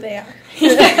know who they are.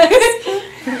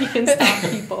 Yes. We can stop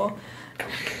people.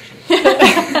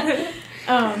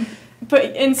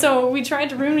 And so we tried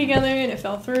to room together, and it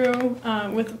fell through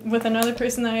with another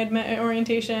person that I had met at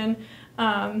orientation,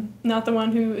 not the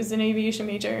one who is an aviation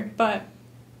major, but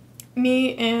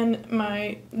me and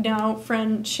my now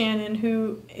friend Shannon,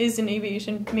 who is an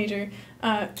aviation major.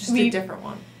 Just a different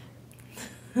one.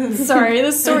 Sorry,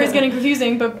 this story is getting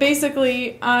confusing, but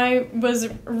basically I was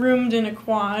roomed in a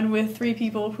quad with 3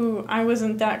 people who I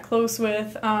wasn't that close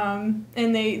with, and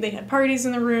they had parties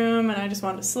in the room, and I just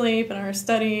wanted to sleep, and I was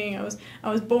studying. I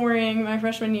was boring my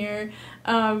freshman year,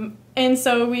 and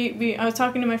so I was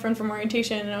talking to my friend from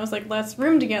orientation, and I was like, let's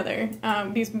room together,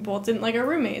 because we both didn't like our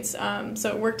roommates, so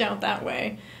it worked out that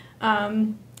way.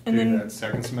 And then that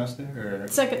second semester? Or?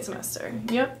 Second semester,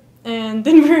 yep. And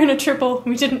then we were in a triple.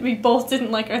 We both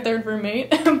didn't like our third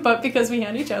roommate, but because we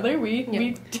had each other, we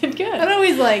did good. That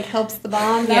always like helps the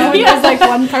bond. Yeah. There's like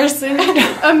one person,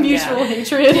 a mutual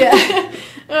hatred. Yeah.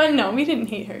 No, we didn't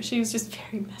hate her. She was just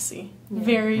very messy,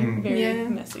 very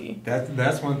messy.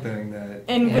 That's one thing that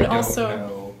and you would don't also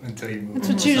know until you move.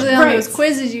 So it's usually on those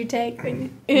quizzes you take. Are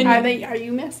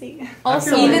you messy?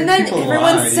 Also, even then,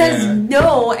 everyone says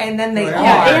no, and then they are.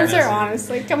 Answer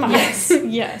honestly. Come on.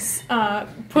 Yes.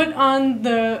 Put on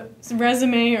the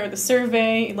resume or the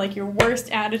survey like your worst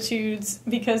attitudes,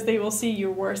 because they will see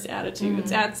your worst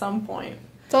attitudes at some point.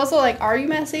 It's also like, are you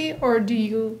messy, or do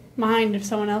you mind if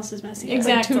someone else is messy?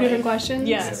 Exactly. Like 2 different questions.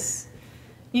 Yes.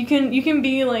 You can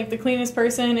be like the cleanest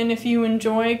person, and if you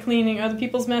enjoy cleaning other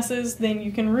people's messes, then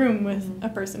you can room with a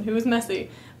person who is messy.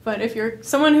 But if you're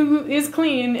someone who is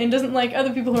clean and doesn't like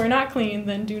other people who are not clean,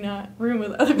 then do not room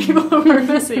with other people who are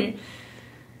messy.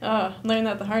 Learned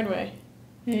that the hard way.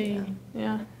 Hey.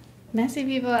 Yeah. Messy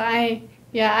people. I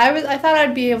thought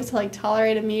I'd be able to like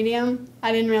tolerate a medium.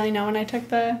 I didn't really know when I took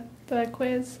the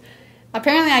quiz.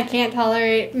 Apparently, I can't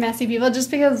tolerate messy people just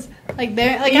because, like,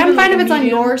 they're like, I'm fine if it's on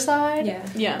your side.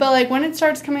 Yeah. But like when it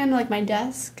starts coming into like my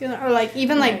desk or like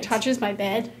even like touches my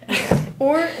bed,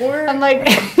 or I'm like,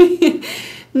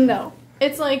 no.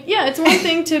 It's like, it's one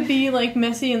thing to be like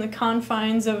messy in the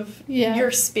confines of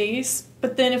your space,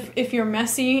 but then if you're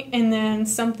messy and then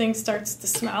something starts to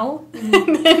smell,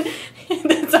 then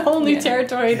that's a whole new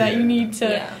territory that you need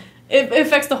to. It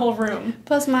affects the whole room.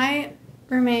 Plus, my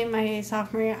roommate, my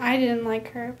sophomore year, I didn't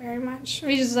like her very much.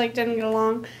 We just like didn't get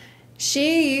along.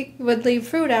 She would leave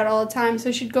food out all the time,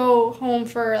 so she'd go home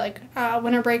for like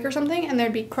winter break or something, and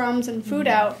there'd be crumbs and food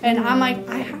out, and I'm like,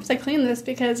 I have to clean this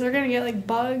because we're gonna get like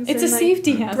bugs. It's and, a like,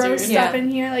 safety hazard. Gross stuff in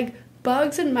here, like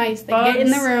bugs and mice. They get in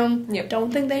the room.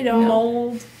 Don't think they don't.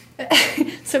 Mold.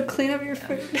 So clean up your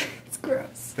food. It's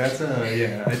gross. That's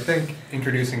I think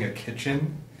introducing a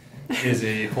kitchen is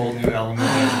a whole new element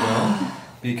as well.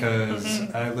 Because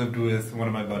I lived with one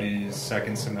of my buddies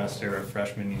second semester of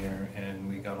freshman year, and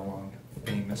we got along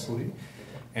famously.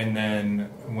 And then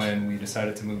when we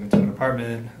decided to move into an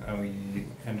apartment, we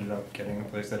ended up getting a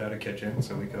place that had a kitchen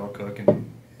so we could all cook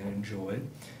and enjoy.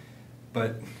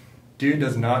 But dude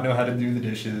does not know how to do the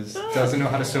dishes, doesn't know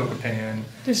how to soak a pan.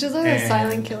 Dishes are the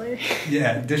silent killer.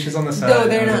 Yeah, dishes on the side. No,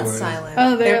 they're not silent.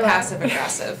 Oh, they're passive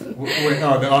aggressive.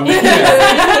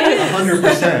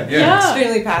 100%. Yeah.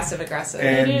 Extremely passive aggressive.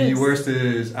 And the worst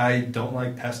is, I don't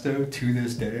like pesto to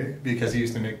this day because he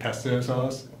used to make pesto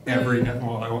sauce every night.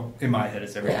 Well, in my head,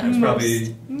 it's every night. It's probably a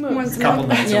couple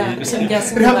nights a week. I'm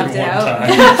guessing you left it out.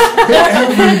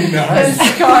 Every night. It's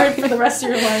scarred for the rest of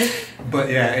your life. But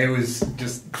yeah, it was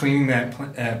just cleaning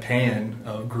that pan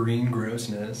of green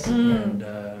grossness. And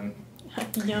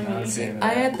yummy.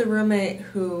 I had the roommate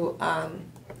who, when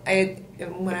I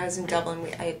was in Dublin,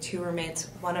 I had 2 roommates.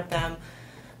 One of them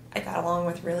I got along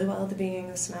with really well at the beginning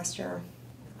of the semester.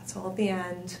 That's all at the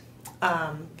end.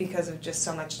 Because of just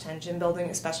so much tension building,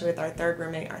 especially with our third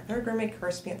roommate. Our third roommate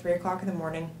cursed me at 3 o'clock in the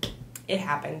morning. It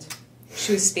happened.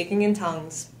 She was speaking in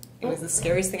tongues. It was the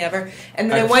scariest thing ever.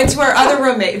 And then I went to our other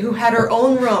roommate who had her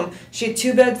own room. She had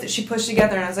 2 beds that she pushed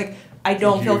together, and I was like, I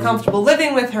don't feel comfortable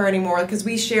living with her anymore because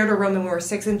we shared a room and we were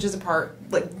 6 inches apart.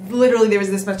 Like, literally there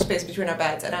was this much space between our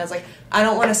beds. And I was like, I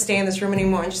don't want to stay in this room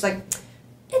anymore. And she's like,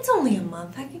 it's only a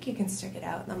month. I think you can stick it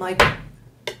out. And I'm like,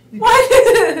 what?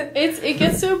 It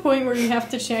gets to a point where you have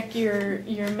to check your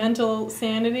mental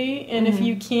sanity, and if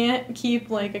you can't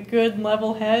keep like a good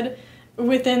level head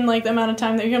within like the amount of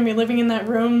time that you're going to be living in that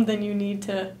room, then you need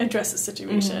to address the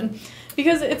situation.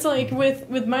 Because it's like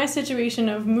with my situation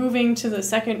of moving to the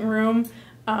second room,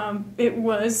 it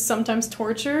was sometimes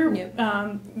torture.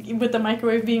 With the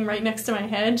microwave being right next to my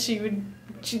head, she would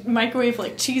microwave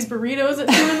like cheese burritos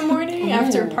at 2 in the morning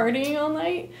after partying all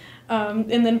night.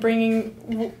 And then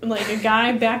bringing like a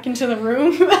guy back into the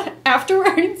room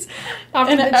afterwards.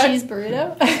 After the cheese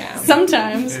burrito?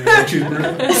 Sometimes. Cheese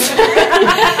burrito.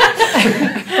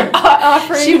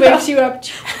 She wakes you up.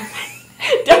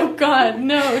 Oh God,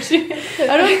 no!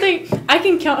 I don't think I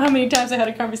can count how many times I had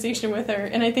a conversation with her,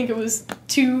 and I think it was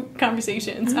 2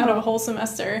 conversations out of a whole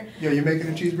semester. Yeah, you making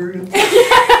a cheese burrito?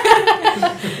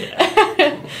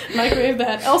 Microwave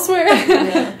that elsewhere.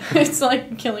 It's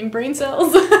like killing brain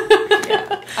cells.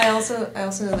 I also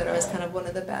know that I was kind of one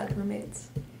of the bad roommates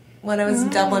when I was in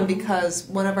Dublin, because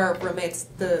one of our roommates,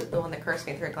 the one that cursed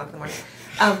me at 3 o'clock in the morning,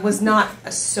 was not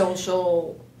a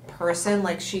social person.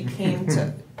 Like, she came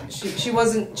to she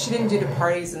didn't do the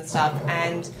parties and stuff,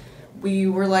 and we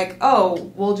were like,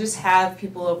 oh, we'll just have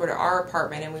people over to our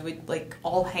apartment, and we would like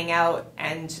all hang out,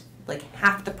 and like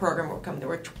half the program would come. There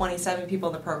were 27 people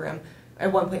in the program.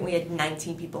 At one point, we had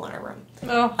 19 people in our room.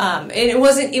 Oh. And it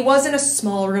wasn't a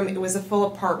small room. It was a full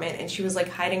apartment, and she was like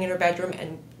hiding in her bedroom,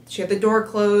 and she had the door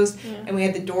closed, and we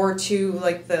had the door to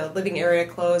like the living area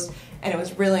closed, and it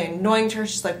was really annoying to her.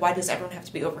 She's like, "Why does everyone have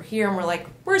to be over here?" And we're like,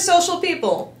 "We're social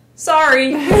people. Sorry,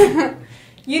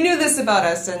 you knew this about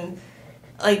us." And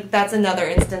like that's another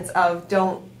instance of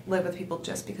don't live with people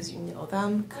just because you know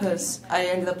them. Because I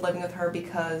ended up living with her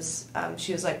because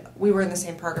she was like, we were in the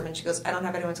same program, and she goes, "I don't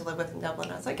have anyone to live with in Dublin."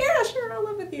 I was like, "Yeah, sure, I'll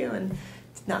live with you," and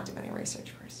did not do any research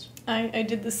first. I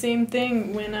did the same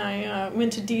thing when I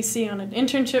went to DC on an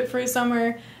internship for a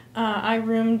summer. I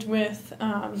roomed with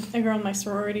a girl in my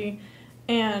sorority,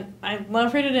 and I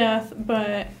love her to death,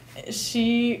 but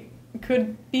she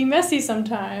could be messy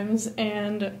sometimes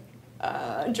and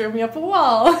drove me up a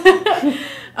wall.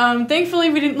 Thankfully,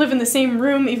 we didn't live in the same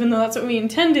room, even though that's what we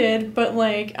intended, but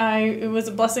like it was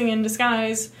a blessing in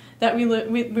disguise that we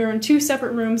were in 2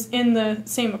 separate rooms in the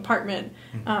same apartment.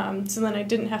 So then I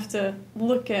didn't have to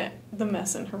look at the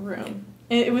mess in her room.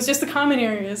 It was just the common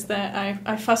areas that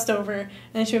I fussed over, and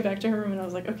then she went back to her room, and I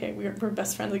was like, okay, we're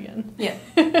best friends again. Yeah.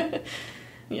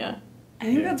 Yeah. I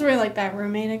think that's where like that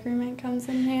roommate agreement comes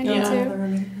in handy Yeah.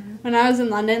 too. When I was in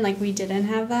London, like we didn't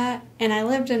have that, and I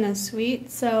lived in a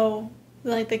suite, so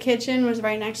like the kitchen was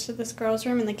right next to this girl's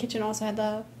room, and the kitchen also had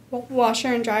the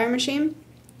washer and dryer machine.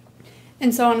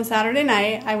 And so on a Saturday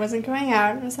night, I wasn't going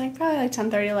out. It was like probably like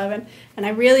 10:30, 11, and I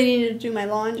really needed to do my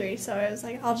laundry, so I was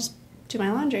like, I'll just do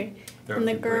my laundry. There And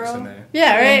are the bricks in girl, there.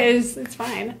 yeah, right, it's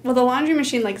fine. Well, the laundry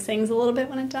machine like sings a little bit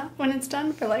when it's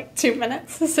done for like 2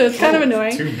 minutes, so it's kind of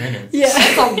annoying. 2 minutes. Yeah,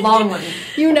 That's a long one.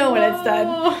 you know when it's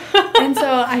done. And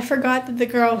so I forgot that the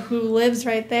girl who lives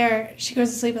right there, she goes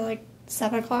to sleep at like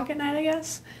 7 o'clock at night, I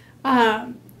guess.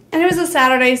 And it was a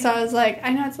Saturday, so I was like,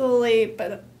 I know it's a little late,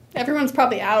 but everyone's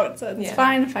probably out, so it's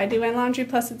fine if I do my laundry.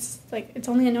 Plus, it's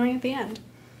only annoying at the end.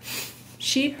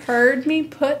 She heard me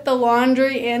put the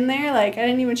laundry in there, like I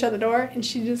didn't even shut the door, and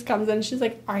she just comes in. She's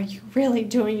like, "Are you really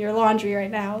doing your laundry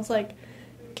right now?" I was like,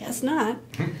 "Guess not."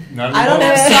 Not I don't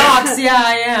anymore. have socks. Yeah,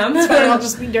 I am. So it'll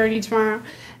just be dirty tomorrow.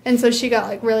 And so she got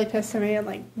like really pissed at me and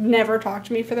like never talked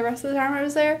to me for the rest of the time I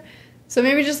was there. So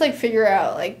maybe just like figure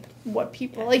out like what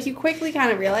people like. You quickly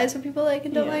kind of realize what people like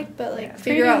and don't like, but like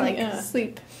figure out like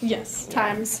sleep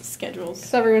times schedules.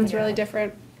 because everyone's really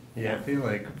different. Yeah, I feel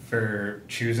like for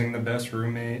choosing the best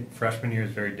roommate, freshman year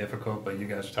is very difficult, but you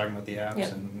guys are talking about the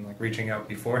apps and like reaching out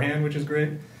beforehand, which is great.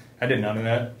 I did none of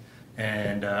that.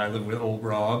 And I live with old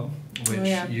Rob,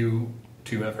 which you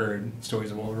two have heard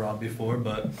stories of old Rob before,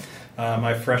 but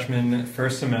my freshman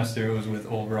first semester was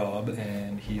with old Rob,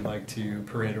 and he liked to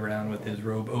parade around with his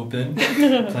robe open,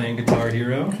 playing Guitar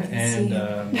Hero.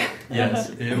 And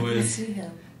yes, it was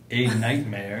a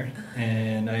nightmare,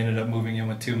 and I ended up moving in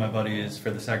with 2 of my buddies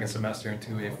for the second semester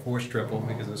into a forced triple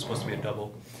because it was supposed to be a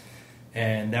double,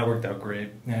 and that worked out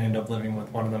great. I ended up living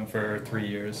with one of them for 3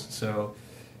 years, so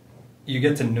you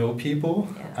get to know people.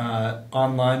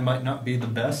 Online might not be the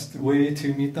best way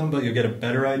to meet them, but you'll get a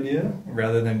better idea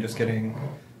rather than just getting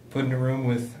put in a room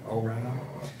with O'Reilly.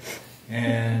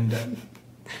 And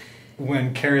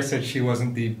when Kara said she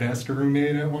wasn't the best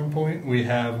roommate at one point, we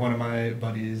have one of my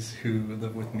buddies who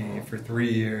lived with me for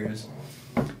 3 years.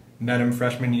 Met him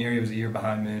freshman year, he was a year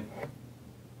behind me.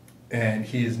 And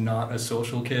he is not a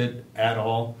social kid at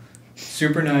all.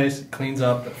 Super nice, cleans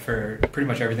up for pretty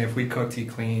much everything. If we cooked, he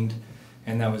cleaned.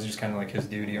 And that was just kind of like his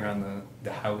duty around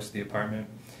the house, the apartment.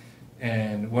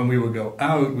 And when we would go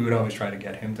out, we would always try to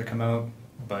get him to come out,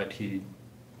 but he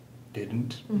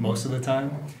didn't most of the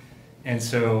time. And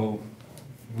so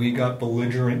we got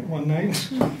belligerent one night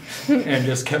and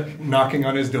just kept knocking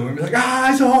on his door and be like,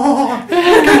 "Eyes off!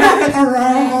 Get out of the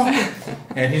room!"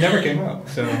 And he never came out,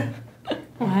 so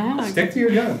stick to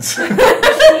your guns.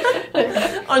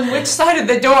 On which side of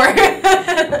the door?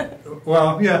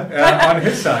 Well, yeah, on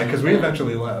his side, because we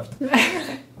eventually left.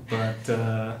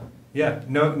 But, yeah,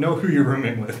 know who you're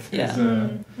rooming with is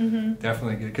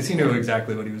definitely good, because he knew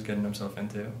exactly what he was getting himself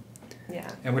into. Yeah.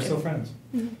 And we're still friends.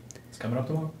 It's coming up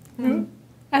tomorrow.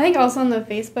 I think also on the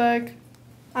Facebook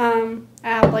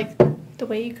app, like the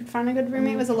way you could find a good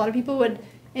roommate was a lot of people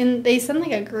they send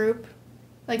like a group,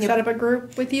 like set up a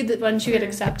group with you that once you get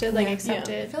accepted, like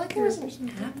accepted. I feel like there was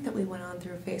an app that we went on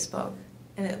through Facebook,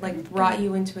 and it like brought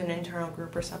you into an internal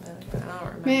group or something like that. I don't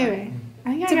remember. Maybe. I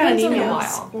think I got an Depends on email. the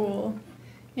school.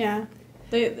 Yeah.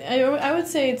 I would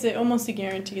say it's almost a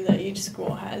guarantee that each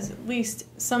school has at least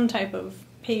some type of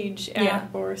page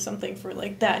app or something for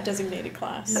like that designated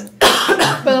class.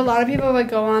 But a lot of people would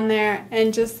go on there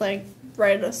and just like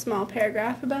write a small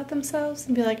paragraph about themselves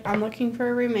and be like, "I'm looking for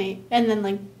a roommate," and then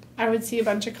like I would see a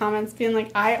bunch of comments being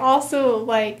like, "I also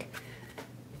like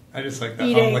I just like that.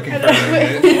 Eating. I'm looking for a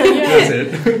roommate.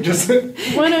 That's it. Just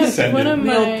One send of it.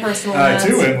 my personal I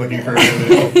too am looking for a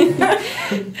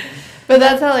roommate. But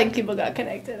that's how like people got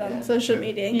connected on social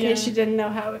media. In case you didn't know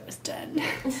how it was done.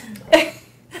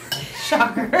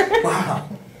 Shocker. Wow.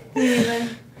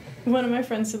 One of my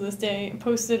friends to this day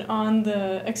posted on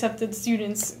the accepted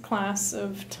students class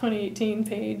of 2018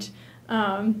 page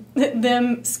them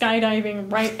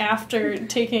skydiving right after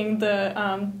taking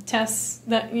the tests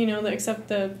that that accept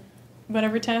the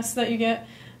whatever tests that you get.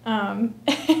 And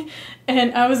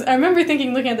I remember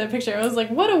thinking, looking at that picture, I was like,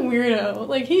 what a weirdo.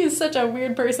 Like, he is such a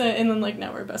weird person, and then, like,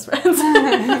 now we're best friends.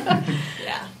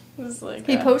 Yeah. It was like,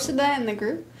 He posted that in the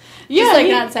group? Yeah. Just, like,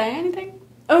 not saying anything?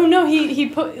 Oh, no, he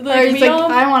put, like, or he's like,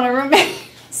 I want a roommate.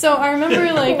 So I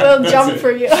remember, like... We'll jump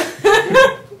for you.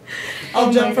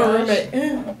 I'll jump for a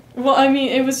roommate. Well, I mean,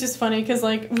 it was just funny, because,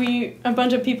 like, a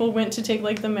bunch of people went to take,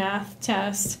 like, the math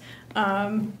test,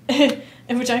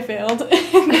 which I failed.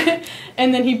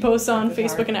 And then he posts on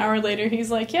Facebook an hour later. He's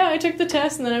like, "Yeah, I took the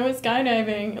test and then I went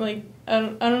skydiving." Like, I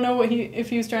don't know if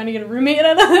he was trying to get a roommate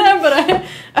out of that, but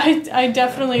I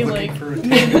definitely looking for a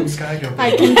tandem skydiving.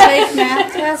 I can take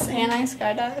math tests and I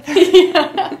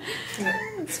skydive. Yeah,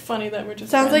 it's funny that we're just.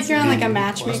 Sounds friends. like you're on like a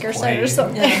matchmaker site or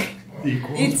something. Yeah.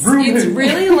 It's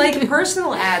really like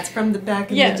personal ads from the back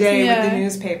in the day with the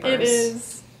newspapers. It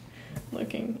is.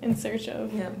 Looking in search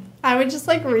of. Yeah. I would just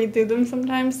like read through them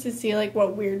sometimes to see like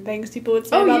what weird things people would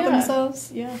say about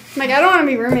themselves. Yeah. Like, I don't want to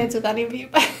be roommates with any of you.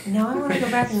 Now I want to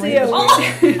go back and See read ya.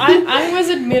 I was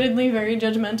admittedly very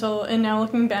judgmental, and now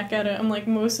looking back at it, I'm like,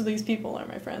 most of these people are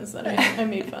my friends that I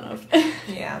made fun of.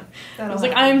 Yeah. I was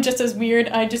like, I'm just as weird,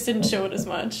 I just didn't show it as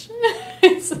much.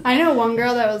 I know one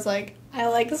girl that was like, I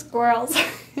like squirrels.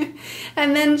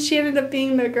 And then she ended up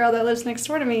being the girl that lives next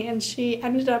door to me, and she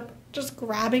ended up just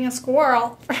grabbing a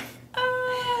squirrel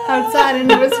outside, and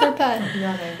it was her pet.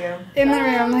 Yeah, there you go. In the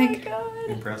room, like,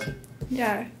 Impressive.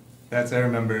 yeah. I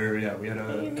remember, we had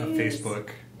a Facebook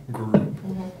group,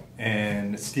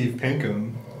 and Steve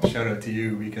Pinkham, shout out to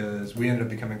you, because we ended up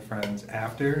becoming friends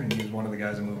after, and he was one of the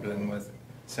guys I moved in with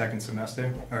second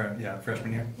semester,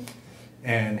 freshman year.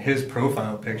 And his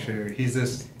profile picture, he's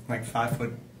this, like,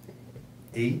 5'8"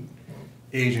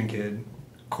 Asian kid,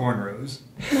 cornrows.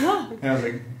 And I was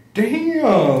like,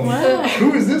 damn! Wow.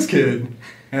 Who is this kid?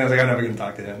 And I was like, I'm never going to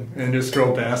talk to him. And just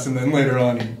scroll past, and then later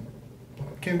on, he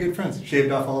became good friends.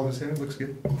 Shaved off all of his hair, looks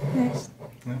good. Nice.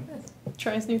 Yeah.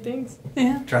 Tries new things.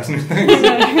 Yeah. Tries new things.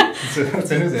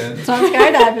 That's in his head. It's not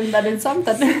skydiving, but it's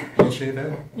something. Little shaved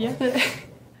head. Yeah.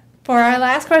 For our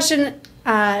last question,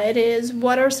 it is,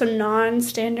 what are some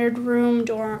non-standard dorm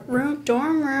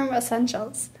room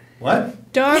essentials?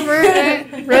 What? Dorm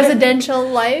room, residential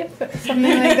life, something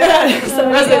like that.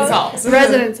 Residence halls.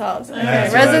 Residence halls. Okay,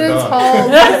 That's what I residence thought.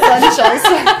 halls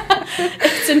essentials.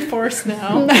 It's enforced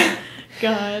now.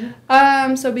 God.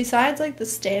 So besides like the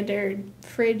standard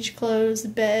fridge, clothes,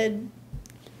 bed,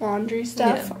 laundry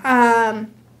stuff,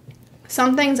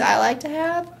 some things I like to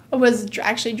have was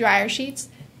actually dryer sheets,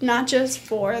 not just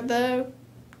for the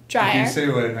dryer. If you say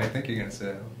what I think you're going to say,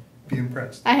 I'll be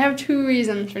impressed. I have two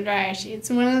reasons for dryer sheets.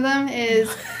 One of them is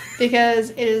because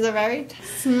it is a very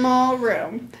small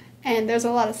room and there's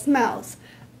a lot of smells.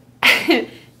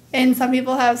 And some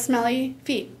people have smelly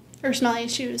feet or smelly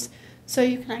shoes. So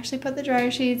you can actually put the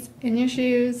dryer sheets in your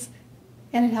shoes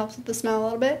and it helps with the smell a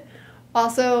little bit.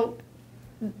 Also,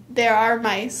 there are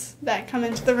mice that come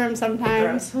into the room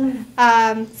sometimes.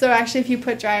 So actually if you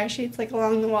put dryer sheets like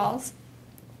along the walls,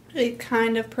 it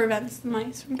kind of prevents the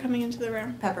mice from coming into the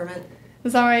room. Peppermint.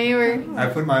 Is that right? You were... I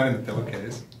put mine in the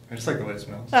pillowcase. I just like the way it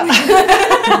smells. I'm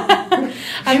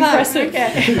Impressive.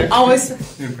 Okay. Always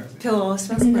Impressive. pillow always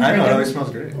smells I good. know, it always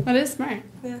smells great. That is smart.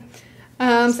 Yeah.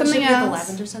 Something Especially if you have the else.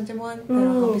 lavender scented one.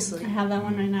 That'll help Ooh, you sleep. I have that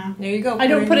one right now. There you go. I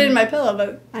don't put it in my pillow,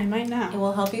 but I might It now.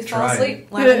 will help you fall Try asleep.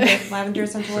 it. Lavender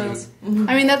essential oils. I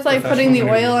mean, that's like putting the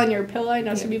Professional oil interview. on your pillow. I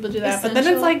know some people do that, Essential. but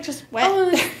then it's like just wet.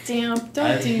 Oh, damn. Don't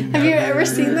I've do Have you ever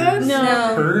seen those?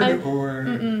 No. Heard I- or...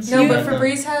 No, but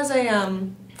Febreze has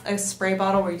a spray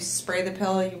bottle where you spray the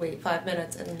pillow, you wait 5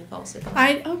 minutes, and then you fall asleep.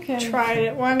 I Okay. tried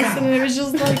it once, and it was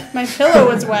just like my pillow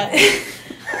was wet.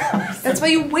 That's why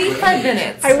you wait 5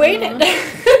 minutes. I waited.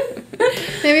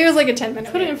 Maybe it was like a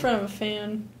 10-minute. Put it in front of a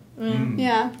fan. Yeah.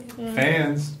 Yeah.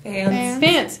 Fans. Fans.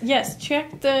 Fans, yes.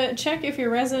 Check if your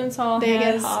residence hall They get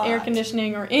has hot. air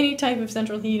conditioning or any type of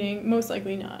central heating. Most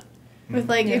likely not. With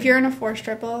like, Yeah. if you're in a 4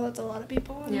 triple, that's a lot of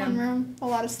people in Yeah. one room. A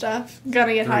lot of stuff.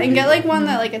 Gotta get hot. Three And get like people. one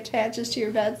that like attaches to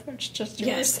your bed, so it's just yours.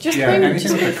 Yes, just Yeah, bring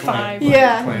anything with a clamp. 5.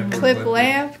 Yeah. Clamp or Clip clip.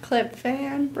 lamp, clip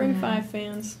fan. Bring 5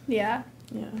 fans. Yeah.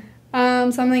 Yeah.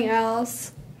 Something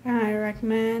else. I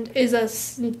recommend is a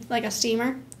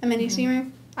steamer, a mini steamer.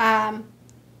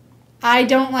 I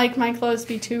don't like my clothes to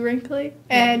be too wrinkly,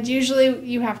 and usually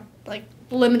you have like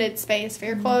limited space for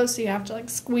your clothes, so you have to like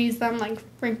squeeze them, like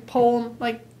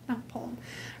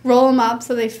roll them up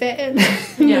so they fit in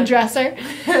the dresser.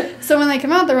 So when they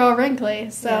come out, they're all wrinkly.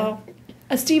 So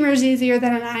a steamer is easier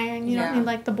than an iron. You don't need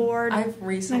like the board. I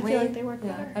feel like they work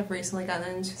better. I've recently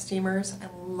gotten into steamers. I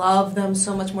love them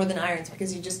so much more than irons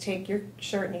because you just take your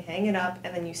shirt and you hang it up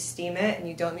and then you steam it and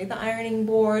you don't need the ironing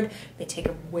board. They take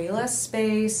up way less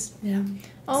space. Yeah.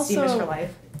 Also, steamers for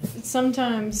life.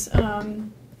 Sometimes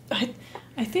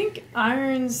I think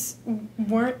irons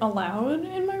weren't allowed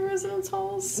in my residence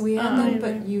halls. We had them,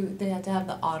 but they had to have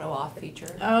the auto off feature.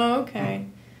 Oh, okay.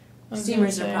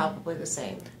 Steamers are probably the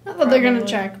same. Not that they're gonna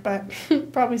check, but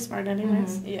probably smart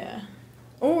anyways. Yeah.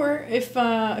 Or if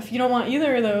you don't want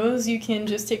either of those, you can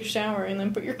just take a shower and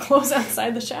then put your clothes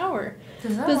outside the shower.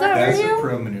 Does that work That's for you? a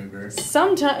pro maneuver.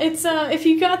 Sometimes it's if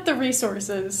you got the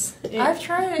resources. I've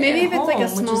tried it. Maybe at if it's like a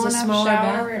home, which small is a enough smaller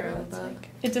shower, bathroom, it's but like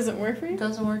It doesn't work for you? it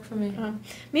doesn't work for me.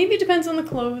 Maybe it depends on the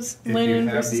clothes. If Linen you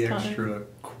have versus the cotton. extra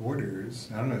quarters,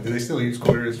 I don't know. Do they still use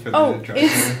quarters for Oh, the dry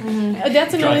it's cleaner?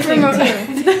 that's another thing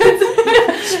too.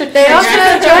 they also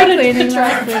have dry cleaning.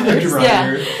 Dry The cleaners.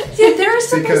 dryer. Yeah, there are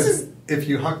some Because places. if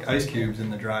you huck ice cubes in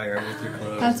the dryer with your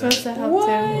clothes, That's supposed to help What?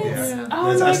 too. Yeah.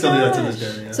 Oh I my still do that to gosh.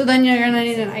 this day. Yeah. So then you're gonna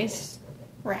need an ice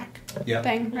rack yeah.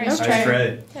 thing, Okay. ice Ice tray.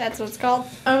 tray. That's what it's called.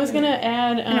 I was gonna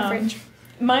add In a fridge.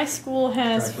 my school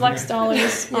has Dry flex cleaner.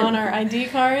 dollars on our ID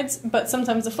cards, but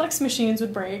sometimes the flex machines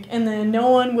would break, and then no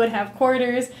one would have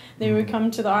quarters. They would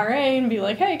come to the RA and be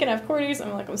like, "Hey, can I have quarters?"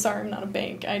 I'm like, "I'm sorry, I'm not a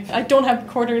bank. I don't have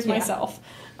quarters myself."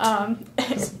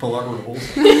 Just pull out rolls.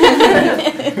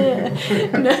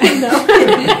 No.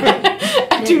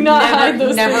 Do not hide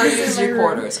those Never things in use my your room.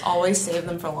 quarters. Always save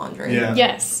them for laundry. Yeah.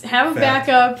 Yes, have a Fact.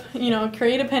 backup.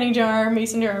 Create a penny jar,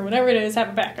 mason jar, whatever it is. Have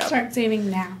a backup. Start saving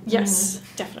now. Yes,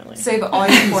 definitely. Save all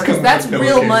your quarters. Come That's on, real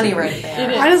pillowcase. money right there.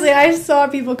 It is. Honestly, I saw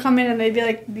people come in and they'd be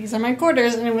like, "These are my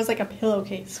quarters," and it was like a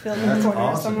pillowcase filled with That's quarters.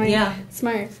 awesome. I'm like, Yeah.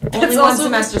 smart. Only one also-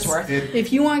 semester's worth. It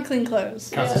If you want clean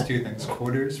clothes, counts as two things: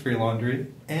 quarters for your laundry,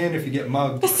 and if you get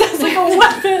mugged, Sounds like a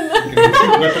weapon. you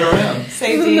can whip it around.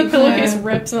 Safety. The pillowcase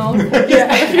rips and all the quarters.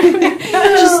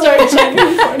 just start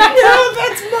checking quarters. No,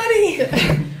 that's money.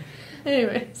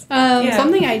 Anyways. Yeah.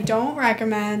 Something I don't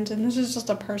recommend, and this is just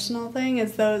a personal thing,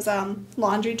 is those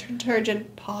laundry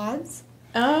detergent pods.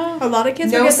 Oh. A lot of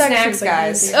kids No will get that snacks, 'cause it's, like,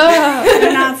 guys. easy. Oh,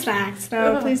 they're not snacks.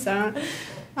 No, Oh. please don't.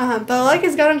 But a lot of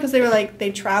kids got them because they were like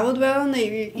they traveled well and they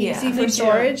were Yeah, easy they for do.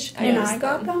 storage. I And used I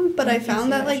got them. them, but I Easy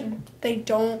found that like storage. they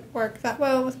don't work that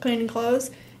well with cleaning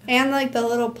clothes, and like the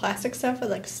little plastic stuff would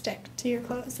like stick to your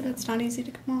clothes, and it's not easy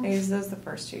to come I off. used those the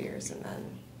first 2 years, and then,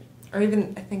 or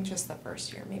even I think just the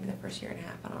first year, maybe the first year and a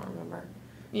half. I don't remember.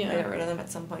 I Yeah. got rid of them at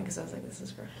some point because I was like, "This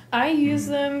is gross." I used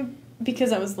them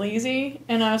because I was lazy,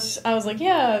 and I was like,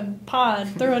 yeah, pod,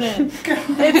 throw it in.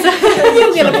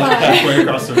 You get a pod. Halfway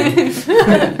across the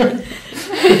room.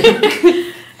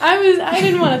 I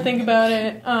didn't want to think about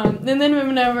it. And then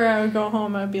whenever I would go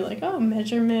home, I would be like, oh,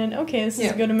 measurement. Okay, this is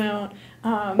Yeah. a good amount.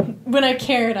 When I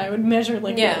cared, I would measure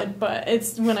liquid, Yeah. but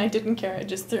it's when I didn't care, I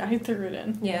threw it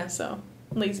in. Yeah. So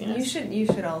laziness. You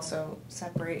should also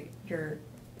separate your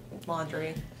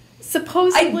laundry.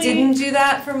 Supposedly, I didn't do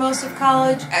that for most of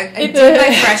college. I It- did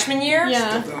my freshman year.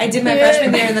 Yeah. I did my Yeah.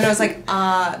 freshman year, and then I was like,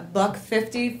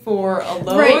 $150 for a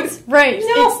load. Right.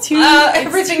 No, It's too.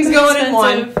 everything's too going in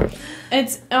one. expensive.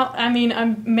 It's. I mean,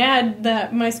 I'm mad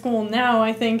that my school now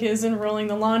I think is enrolling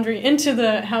the laundry into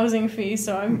the housing fee,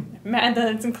 so I'm mad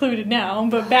that it's included now.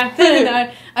 But back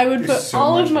then, I would There's put so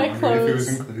all much of my laundry if it was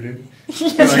clothes. included.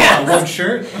 Like one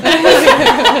shirt.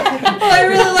 Well, I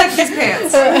really like these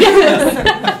pants.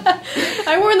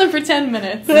 I wore them for 10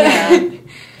 minutes. Yeah.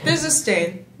 There's a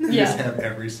stain. You Yeah. just have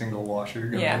every single washer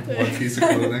go Yeah. with one piece of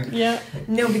clothing. Yeah.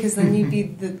 No, because then you'd be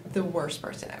the worst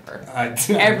person ever. I,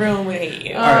 Everyone would hate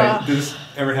you. All right, does this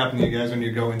ever happen to you guys when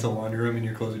you go into the laundry room and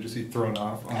your clothes are just thrown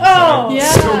off on the Oh, side,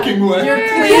 yeah. soaking wet? You're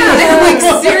Yeah, like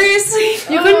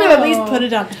seriously. You couldn't have at least put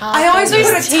it on top. I always of put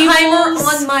it. a timer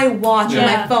tables. on my watch on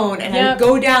Yeah. my phone, and Yep. I'd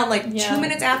go down like Yeah. 2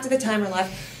 minutes after the timer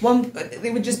left. They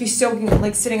would just be soaking,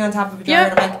 like sitting on top of a dryer.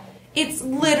 Yep. And I'm like, it's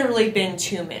literally been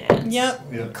 2 minutes. Yep.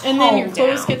 Yeah. And then your Calm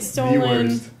clothes down. get The stolen.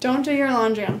 worst. Don't do your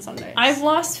laundry on Sundays. I've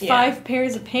lost Yeah. 5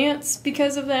 pairs of pants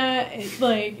because of that. It's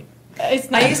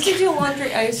not. I used to do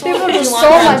laundry. I used to People do just laundry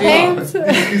stole on my duty. pants.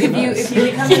 If you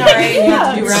become an RA, you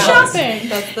have to do Yeah, rounds. shopping.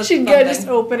 That's the She'd fun go just thing.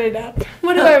 open it up.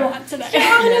 What do I want today?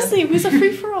 Yeah, honestly, it was a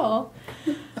free for all.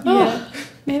 Yeah.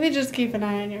 Maybe just keep an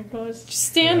eye on your clothes. Just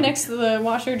stand next to the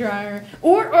washer dryer,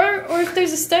 or if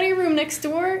there's a study room next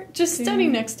door, just study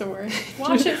next door.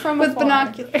 Watch it from with afar.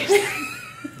 binoculars.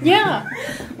 Yeah.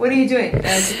 What are you doing?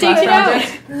 Take it out.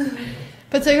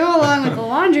 But to go along with the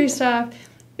laundry stuff,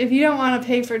 if you don't want to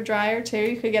pay for a dryer too,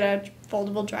 you could get a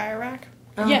foldable dryer rack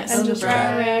Yes, and just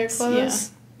dryer dry your racks,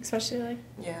 clothes, especially like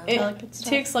Yeah. It delicate stuff.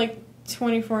 takes like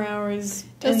 24 hours.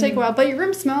 It does take a while, but your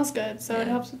room smells good, so it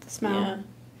helps with the smell. Yeah.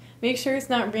 Make sure it's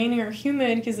not raining or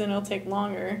humid, because then it'll take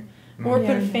longer. Or Yeah.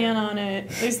 put a fan on it.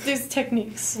 There's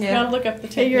techniques. You Yeah. gotta look up the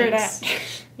techniques. Figure it out.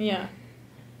 Yeah.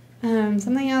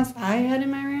 Something else I had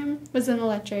in my room was an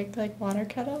electric like water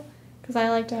kettle, because I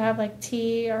like to have like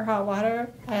tea or hot water.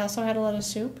 I also had a lot of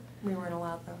soup. We weren't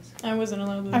allowed those. I wasn't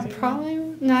allowed those I either. probably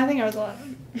I think I was allowed.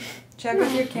 Check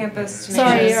with your campus to make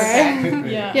Sorry, sure it's you're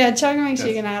okay. Yeah. Yeah, check and make sure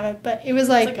you can have it. But it was It's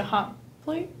like, like a hot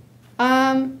plate?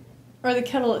 um, Or the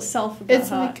kettle itself would be it's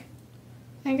hot? like,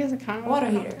 I guess it kind of Water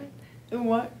was a heater. hot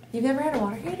What? You've never had a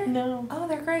water heater? No. Oh,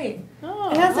 they're great. Oh.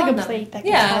 plate. It has like love a them. plate that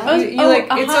Yeah. gets hot. You like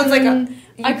a it hot- sounds like a.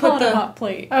 You I call put it the, a hot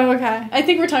plate. Oh, okay. I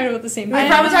think we're talking about the same We're thing.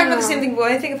 probably talking about know. the same thing.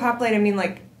 When I think of hot plate, I mean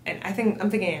like, and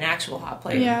I'm thinking an actual hot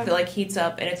plate Yeah. that like heats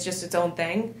up and it's just its own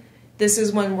thing. This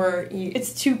is one where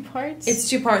It's 2 parts? it's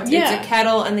 2 parts. Yeah. It's a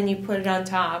kettle and then you put it on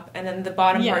top and then the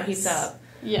bottom part Yes. heats up.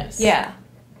 Yes. Yeah.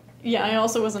 Yeah, I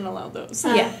also wasn't allowed those.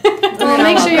 Yeah. Well,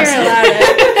 make sure you're allowed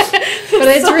it. But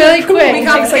it's really quick. We It takes like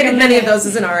a confiscated many of minute. those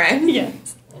as an RN.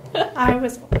 Yes. I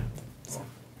was allowed.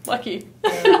 Lucky.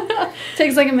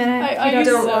 Takes like a minute. I You used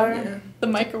don't to- water. Yeah. The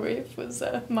microwave was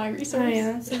my resource. Oh,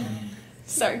 yeah. That's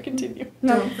Sorry, continue.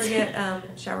 Don't forget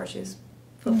shower shoes.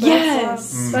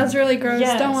 Yes. That's really gross.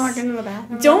 Yes. Don't walk into the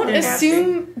bathroom. Don't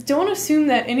They're assume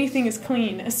that anything is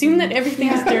clean. Assume that everything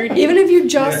is dirty. Even if you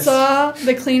just Yes. saw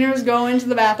the cleaners go into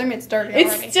the bathroom, it's dirty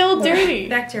it's already. still dirty.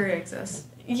 Bacteria exists.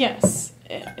 Yes.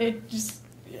 It just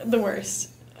the worst.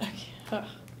 Okay. Ugh.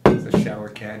 It's a shower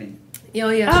caddy. Oh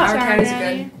yeah, Oh, shower shower caddies are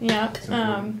caddy. good. Yeah. So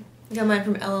cool. I got mine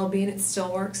from LLB and it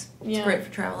still works. It's Yeah. great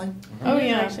for traveling. Oh, It's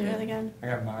yeah. actually really good. I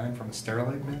got mine from a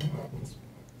Sterilite man. It's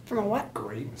From a what?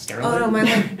 great. Oh Sterilite. no,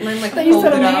 mine like That you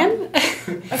said a folded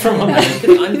up. man? From a man. You could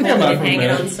unfold Yeah, it mine and from hang it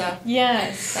man. on stuff.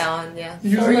 Yes. That one, yeah.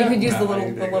 Use Or you that? could use the Nah,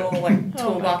 little there you like Oh my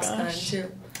toolbox kind gosh.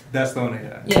 too. That's the one I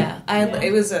had. Yeah, Yeah.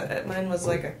 it was mine was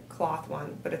like a cloth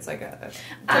one, but it's like a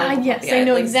Yes, I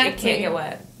know like, exactly. It can't get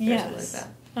wet. Yes. Like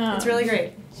that. It's really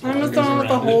great. Mine was the one with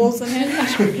the holes in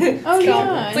it. Oh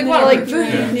yeah. It's like and water- like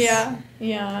Waterproof. drained, yeah.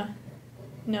 Yeah.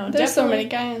 No, There's so many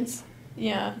definitely- kinds.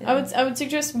 Yeah. Yeah. I would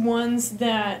suggest ones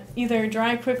that either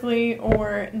dry quickly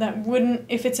or that wouldn't,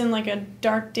 if it's in like a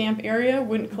dark, damp area,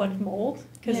 wouldn't collect mold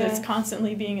because Yeah. it's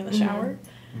constantly being in the Mhm. shower.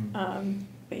 Mm.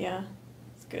 But yeah,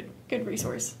 it's good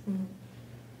resource. Mhm.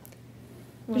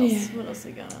 What else? Yeah. What else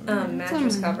we got on there?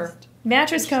 Mattress cover.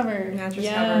 Mattress cover. Mattress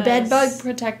Yes. cover. Bed bug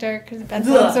protector, because bed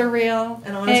Ugh. bugs are real. I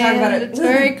don't wanna talk about it. It's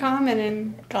very common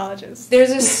in colleges.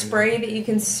 There's a spray that you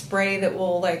can spray that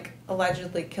will like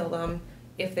allegedly kill them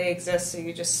if they exist. So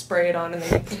you just spray it on and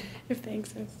then you put, If they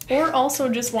exist. Or also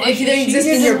just wash if your they exist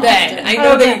sheets in your often. bed. I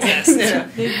know they Okay. exist. No, no.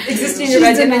 They Exist do. in your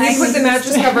bed, She's and then you put the denying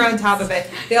mattress cover on top of it.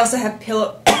 They also have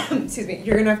pillow. Excuse me.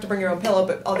 You're gonna have to bring your own pillow,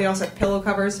 but they also have pillow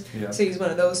covers. Yeah. So I use one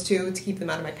of those too to keep them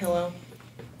out of my pillow.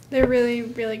 They're really,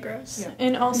 really gross. Yeah.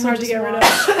 And also Hard to just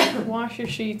get rid wash your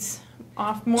sheets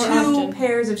off more 2 often.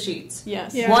 pairs of sheets.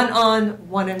 Yes. Yeah. One on,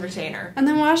 one in retainer. And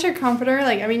then wash your comforter.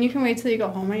 Like, I mean, you can wait till you go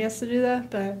home, I guess, to do that,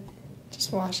 but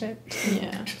just wash it.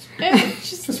 Yeah. And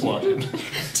Just watch it.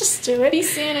 Just do it. be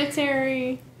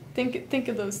sanitary. Think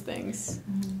of those things.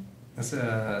 That's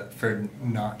for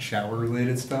not shower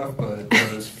related stuff, but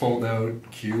those fold out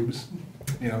cubes,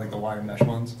 you know, like the wire mesh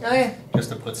ones, Oh yeah, just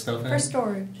to put stuff in. for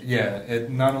storage. Yeah, it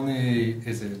not only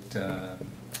is it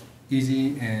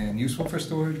easy and useful for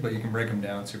storage, but you can break them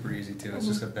down super easy too. It's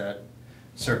just got that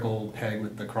circle peg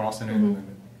with the cross in it, and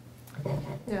then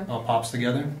Yeah. it all pops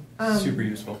together. Super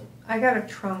useful. I got a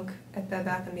trunk at Bed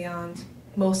Bath & Beyond,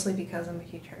 mostly because I'm a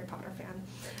huge Harry Potter fan.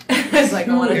 I was like,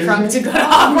 I want a trunk to go to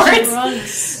Hogwarts.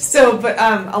 Trunks. So, but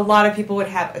a lot of people would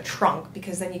have a trunk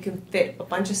because then you can fit a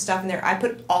bunch of stuff in there. I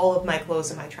put all of my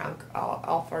clothes in my trunk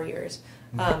all 4 years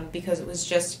because it was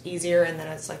just easier. And then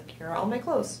it's like, here are all my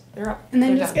clothes. They're up. And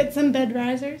then They're just done. get some bed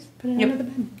risers, put it Yep. under the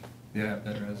bed. Yeah,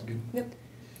 that is good.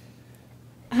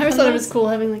 I always thought it was cool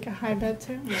having like a high bed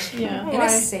too. Yeah. And Why?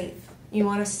 it's safe. You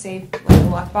want a safe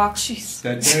like lockbox. Jeez.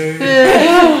 That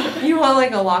day. You want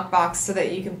like a lockbox so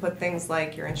that you can put things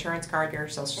like your insurance card, your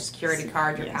social security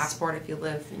card, your Yes. passport if you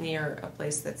live near a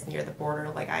place that's near the border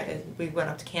like I did. We went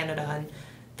up to Canada and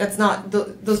that's not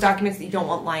those documents that you don't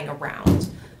want lying around.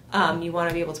 You want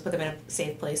to be able to put them in a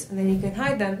safe place and then you can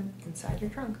hide them inside your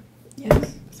trunk.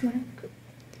 Yes, smart.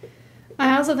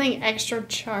 I also think extra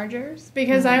chargers,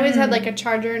 because I always had like a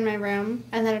charger in my room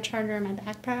and then a charger in my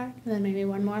backpack and then maybe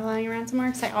one more lying around somewhere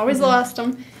because I always lost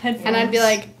them. Headphones. And I'd be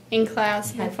like in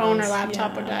class, my phone or Headphones,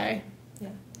 laptop yeah. would die.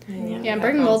 Yeah.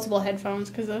 Bring multiple headphones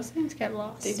because those things get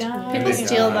lost. They die. People They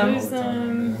steal die them. Lose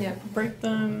them. Yeah. Break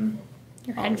them.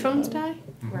 Your headphones die?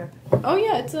 Rip. Oh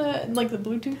yeah, it's like the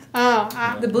Bluetooth.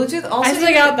 Oh, The Bluetooth also. I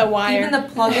still got the wire. Even the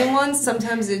plug-in ones,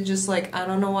 sometimes it just like, I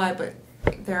don't know why, but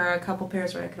there are a couple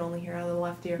pairs where I can only hear out of the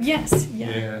left ear. Yes. Yeah.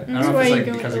 Yeah. I That's don't know why if you it's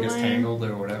go like because with it gets the wire. tangled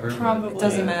or whatever. but Probably. It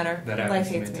doesn't matter. That Life happens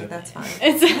to hates me me. too. That's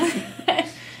fine.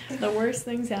 It's the worst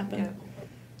things happen. Yeah.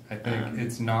 I think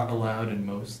it's not allowed in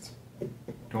most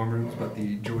dorm rooms, but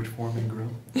the George Foreman grill.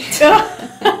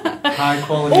 High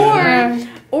quality.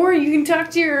 Or you can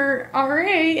talk to your RA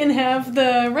and have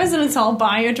the residence hall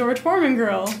buy a George Foreman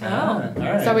grill. Oh. All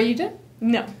right. Is that what you did?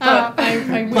 No, but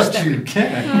I wish But that you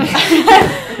can.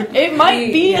 it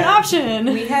might be an Yeah. option.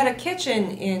 We had a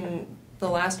kitchen in the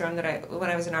last dorm when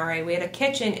I was in RA. We had a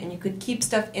kitchen, and you could keep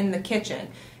stuff in the kitchen.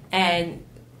 And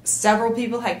several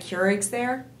people had Keurigs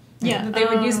there Yeah. that they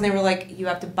would use, and they were like, "You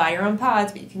have to buy your own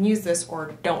pods, but you can use this,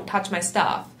 or don't touch my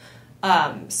stuff."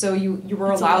 So you were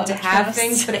That's a allowed lot to of have trust.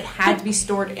 things, but it had to be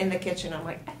stored in the kitchen. I'm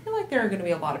like, I feel like there are going to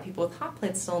be a lot of people with hot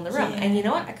plates still in the room, Yeah. and you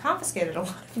know what? I confiscated a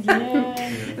lot of them. Yeah.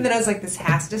 And then I was like, this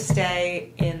has to stay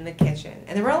in the kitchen.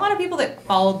 And there were a lot of people that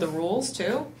followed the rules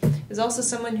too. There's also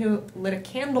someone who lit a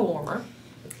candle warmer,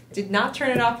 did not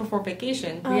turn it off before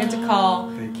vacation. We had to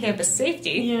call campus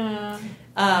safety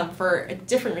Yeah. for a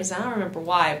different reason. I don't remember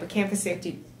why, but campus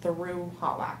safety threw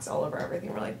hot wax all over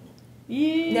everything. We're like,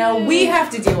 Yeah. now we have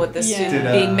to deal with this Yeah. student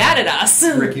Did, being mad at us.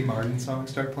 Ricky Martin song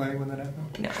start playing when that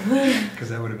happened? No. Because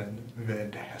that would have been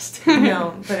fantastic.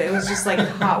 No, but it was just like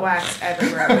hot wax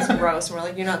everywhere. It was gross. And we're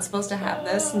like, you're not supposed to have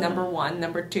this. Number one.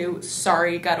 Number two,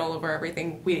 sorry, got all over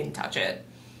everything. We didn't touch it.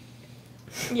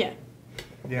 Yeah.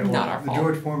 Yeah, well, Not our the fault.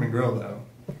 George Foreman grill, though.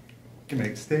 You can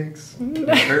make steaks, you can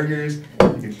make burgers, you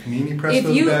can panini press If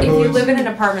those you bad if you boys. live in an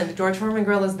apartment, the George Foreman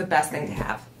grill is the best thing to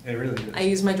have. It really is. I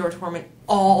use my George Foreman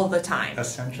all the time.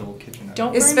 Essential kitchen item.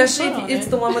 Don't burn Especially your foot if on it's it.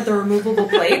 the one with the removable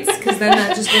plates, because then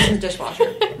that just goes in the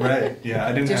dishwasher. Right, yeah,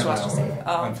 I didn't have Dishwasher that safe. one,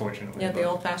 Oh. unfortunately. Yeah, the but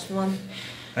old-fashioned one.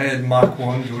 I had Mach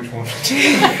 1, George Foreman.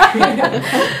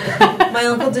 My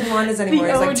uncle didn't want his anymore.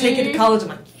 He's like, OG. take it to college. I'm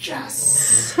like,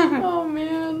 yes. Oh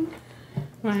man.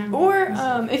 Wow. Or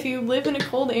if you live in a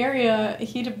cold area, a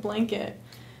heated blanket.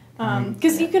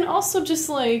 Because you can also just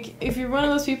like, if you're one of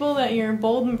those people that you're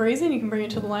bold and brazen, you can bring it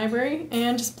to the library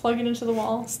and just plug it into the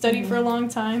wall, study for a long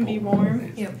time, be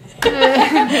warm. Yep.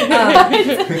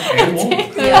 And warm.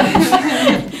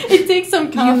 It takes some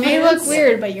You confidence. may look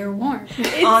weird, but you're warm.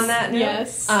 It's- On that note,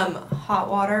 yes. hot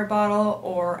water bottle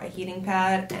or a heating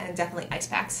pad, and definitely ice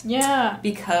packs. Yeah.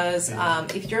 Because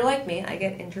if you're like me, I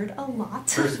get injured a lot.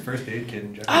 First aid kit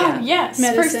in general. Oh Yeah. yes,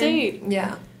 Medicine. first aid.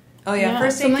 Yeah. Oh yeah, Yeah.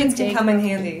 first aid Something kits can dank. come in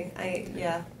handy.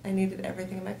 I needed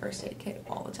everything in my first aid kit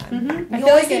all the time. Mhm. I You feel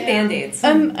always like need I- band-aids. A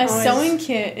Always. sewing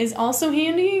kit is also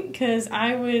handy because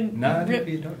I would Not rip. if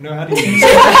you don't know how to use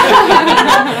it.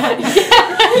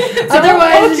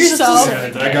 Otherwise, Poke it's just yourself.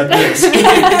 Yeah, I got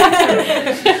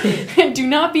this. Do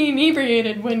not be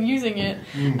inebriated when using it.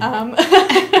 Mm.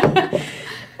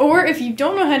 Or if you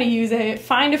don't know how to use it,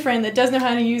 find a friend that does know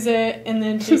how to use it, and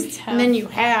then just have And then you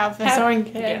have a Have- sewing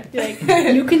kit. Be like,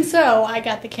 you can sew. I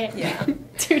got the kit. Yeah.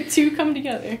 two come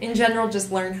together. In general,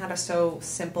 just learn how to sew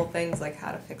simple things like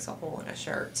how to fix a hole in a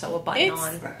shirt, sew a button It's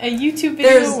on. a YouTube video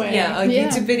There's away. a Yeah.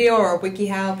 YouTube video or a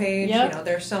WikiHow page. Yep. You know,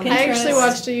 there's so I many. actually Pinterest.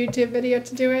 watched a YouTube video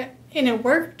to do it, and it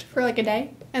worked for like a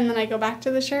day. And then I go back to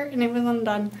the shirt, and it was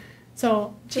undone.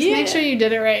 So just Yeah. make sure you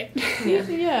did it right. Yeah.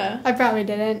 Yeah. I probably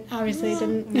didn't. Obviously,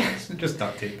 didn't. Just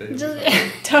duct tape it. Just,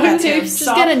 Duct tape. Just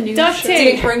soft- get a new duct shirt.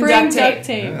 tape. Bring Bring duct duct tape.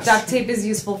 tape. Yes. Duct tape is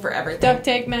useful for everything. Duct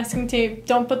tape, masking tape.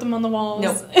 Don't put them on the walls.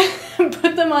 Nope.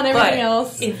 Put them on everything But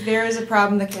else. if there is a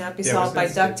problem that cannot be Yeah, solved by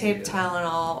what's duct that tape, sticky,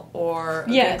 Tylenol, or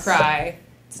a Yes. good cry,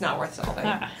 it's not worth solving.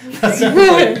 Ah. That sounds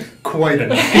like quite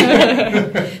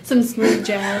enough. some smooth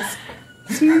jazz.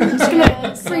 I'm just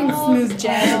gonna bring smooth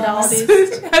jazz into all these.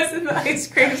 That's in the ice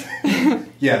cream.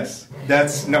 Yes,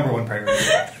 that's number one priority.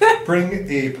 Bring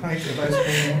a pint of ice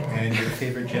cream and your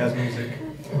favorite jazz music,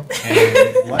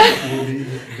 and life will be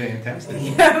fantastic.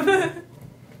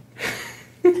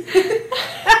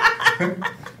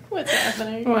 What's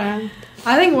happening? Wow.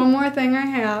 I think one more thing I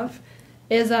have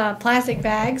is plastic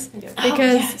bags. Yeah. Oh,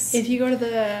 Because yes. if you go to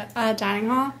the dining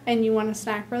hall and you want a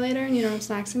snack for later and you don't have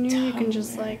snacks in you, you can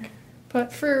just like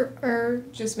put fruit or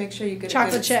Just make sure you get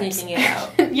Chocolate good at chips. sneaking it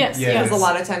out. Yes, Yeah, yes. Because a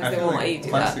lot of times I they feel won't like let you do that.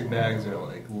 plastic bags are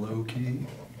like low key.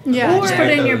 yeah, Or- just put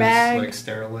it in your Those, bag. Like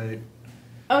sterilite.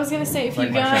 I was gonna say if Like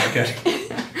you my got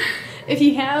jacket. if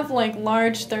you have like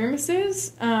large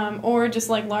thermoses or just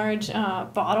like large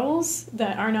bottles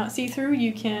that are not see-through,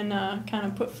 you can kind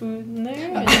of put food in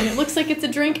there, and then it looks like it's a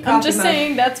drink. I'm just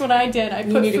saying that's what I did. I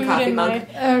put food in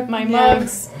my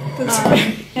mugs,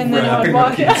 and then I would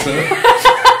walk out.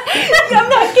 I'm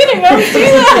not kidding. I would do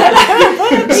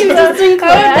that.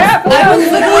 I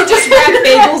would literally just wrap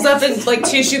bagels up in like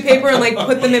tissue paper and like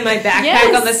put them in my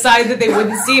backpack on the side that they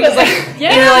wouldn't see. It was like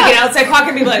in like an outside pocket.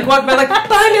 And people like walk by like,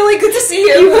 "Bye, Millie. Good to see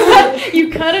you." You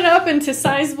cut it up into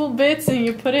sizable bits and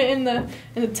you put it in the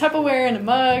Tupperware in a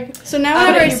mug. So now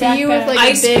whenever I see you with like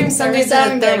ice a big cream sundaes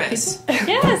in a thermos.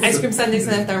 Yes. Ice cream sundaes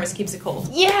in a thermos keeps it cold.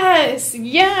 Yes.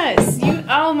 You.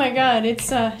 Oh my God!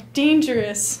 It's a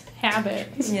dangerous habit.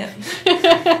 Yeah.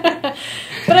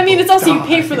 But I mean, it's also you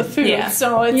pay for the food,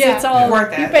 so it's all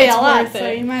worth it. You pay a lot, worth it. so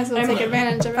you might as well take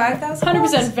advantage of it.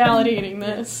 100% validating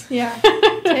this. Yeah,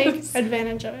 take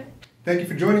advantage of it. Thank you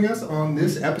for joining us on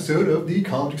this episode of the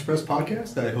College Express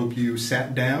podcast. I hope you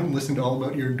sat down, listened all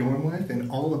about your dorm life, and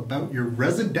all about your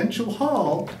residential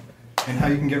hall and how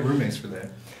you can get roommates for that.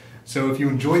 So if you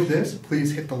enjoyed this,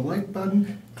 please hit the like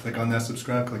button, click on that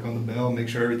subscribe, click on the bell, make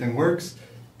sure everything works.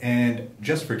 And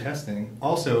just for testing,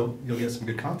 also, you'll get some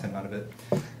good content out of it.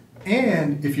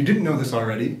 And if you didn't know this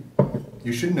already,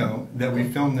 you should know that we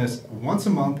film this once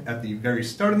a month at the very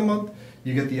start of the month.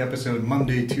 You get the episode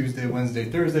Monday, Tuesday, Wednesday,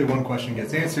 Thursday. One question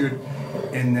gets answered.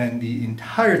 And then the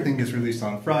entire thing gets released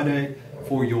on Friday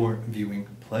for your viewing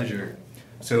pleasure.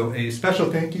 So a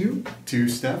special thank you to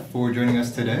Steph for joining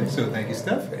us today. So thank you,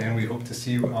 Steph. And we hope to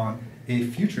see you on a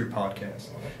future podcast.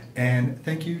 And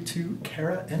thank you to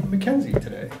Kara and Mackenzie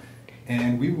today.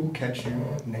 And we will catch you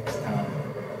next time.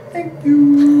 Thank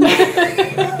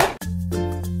you.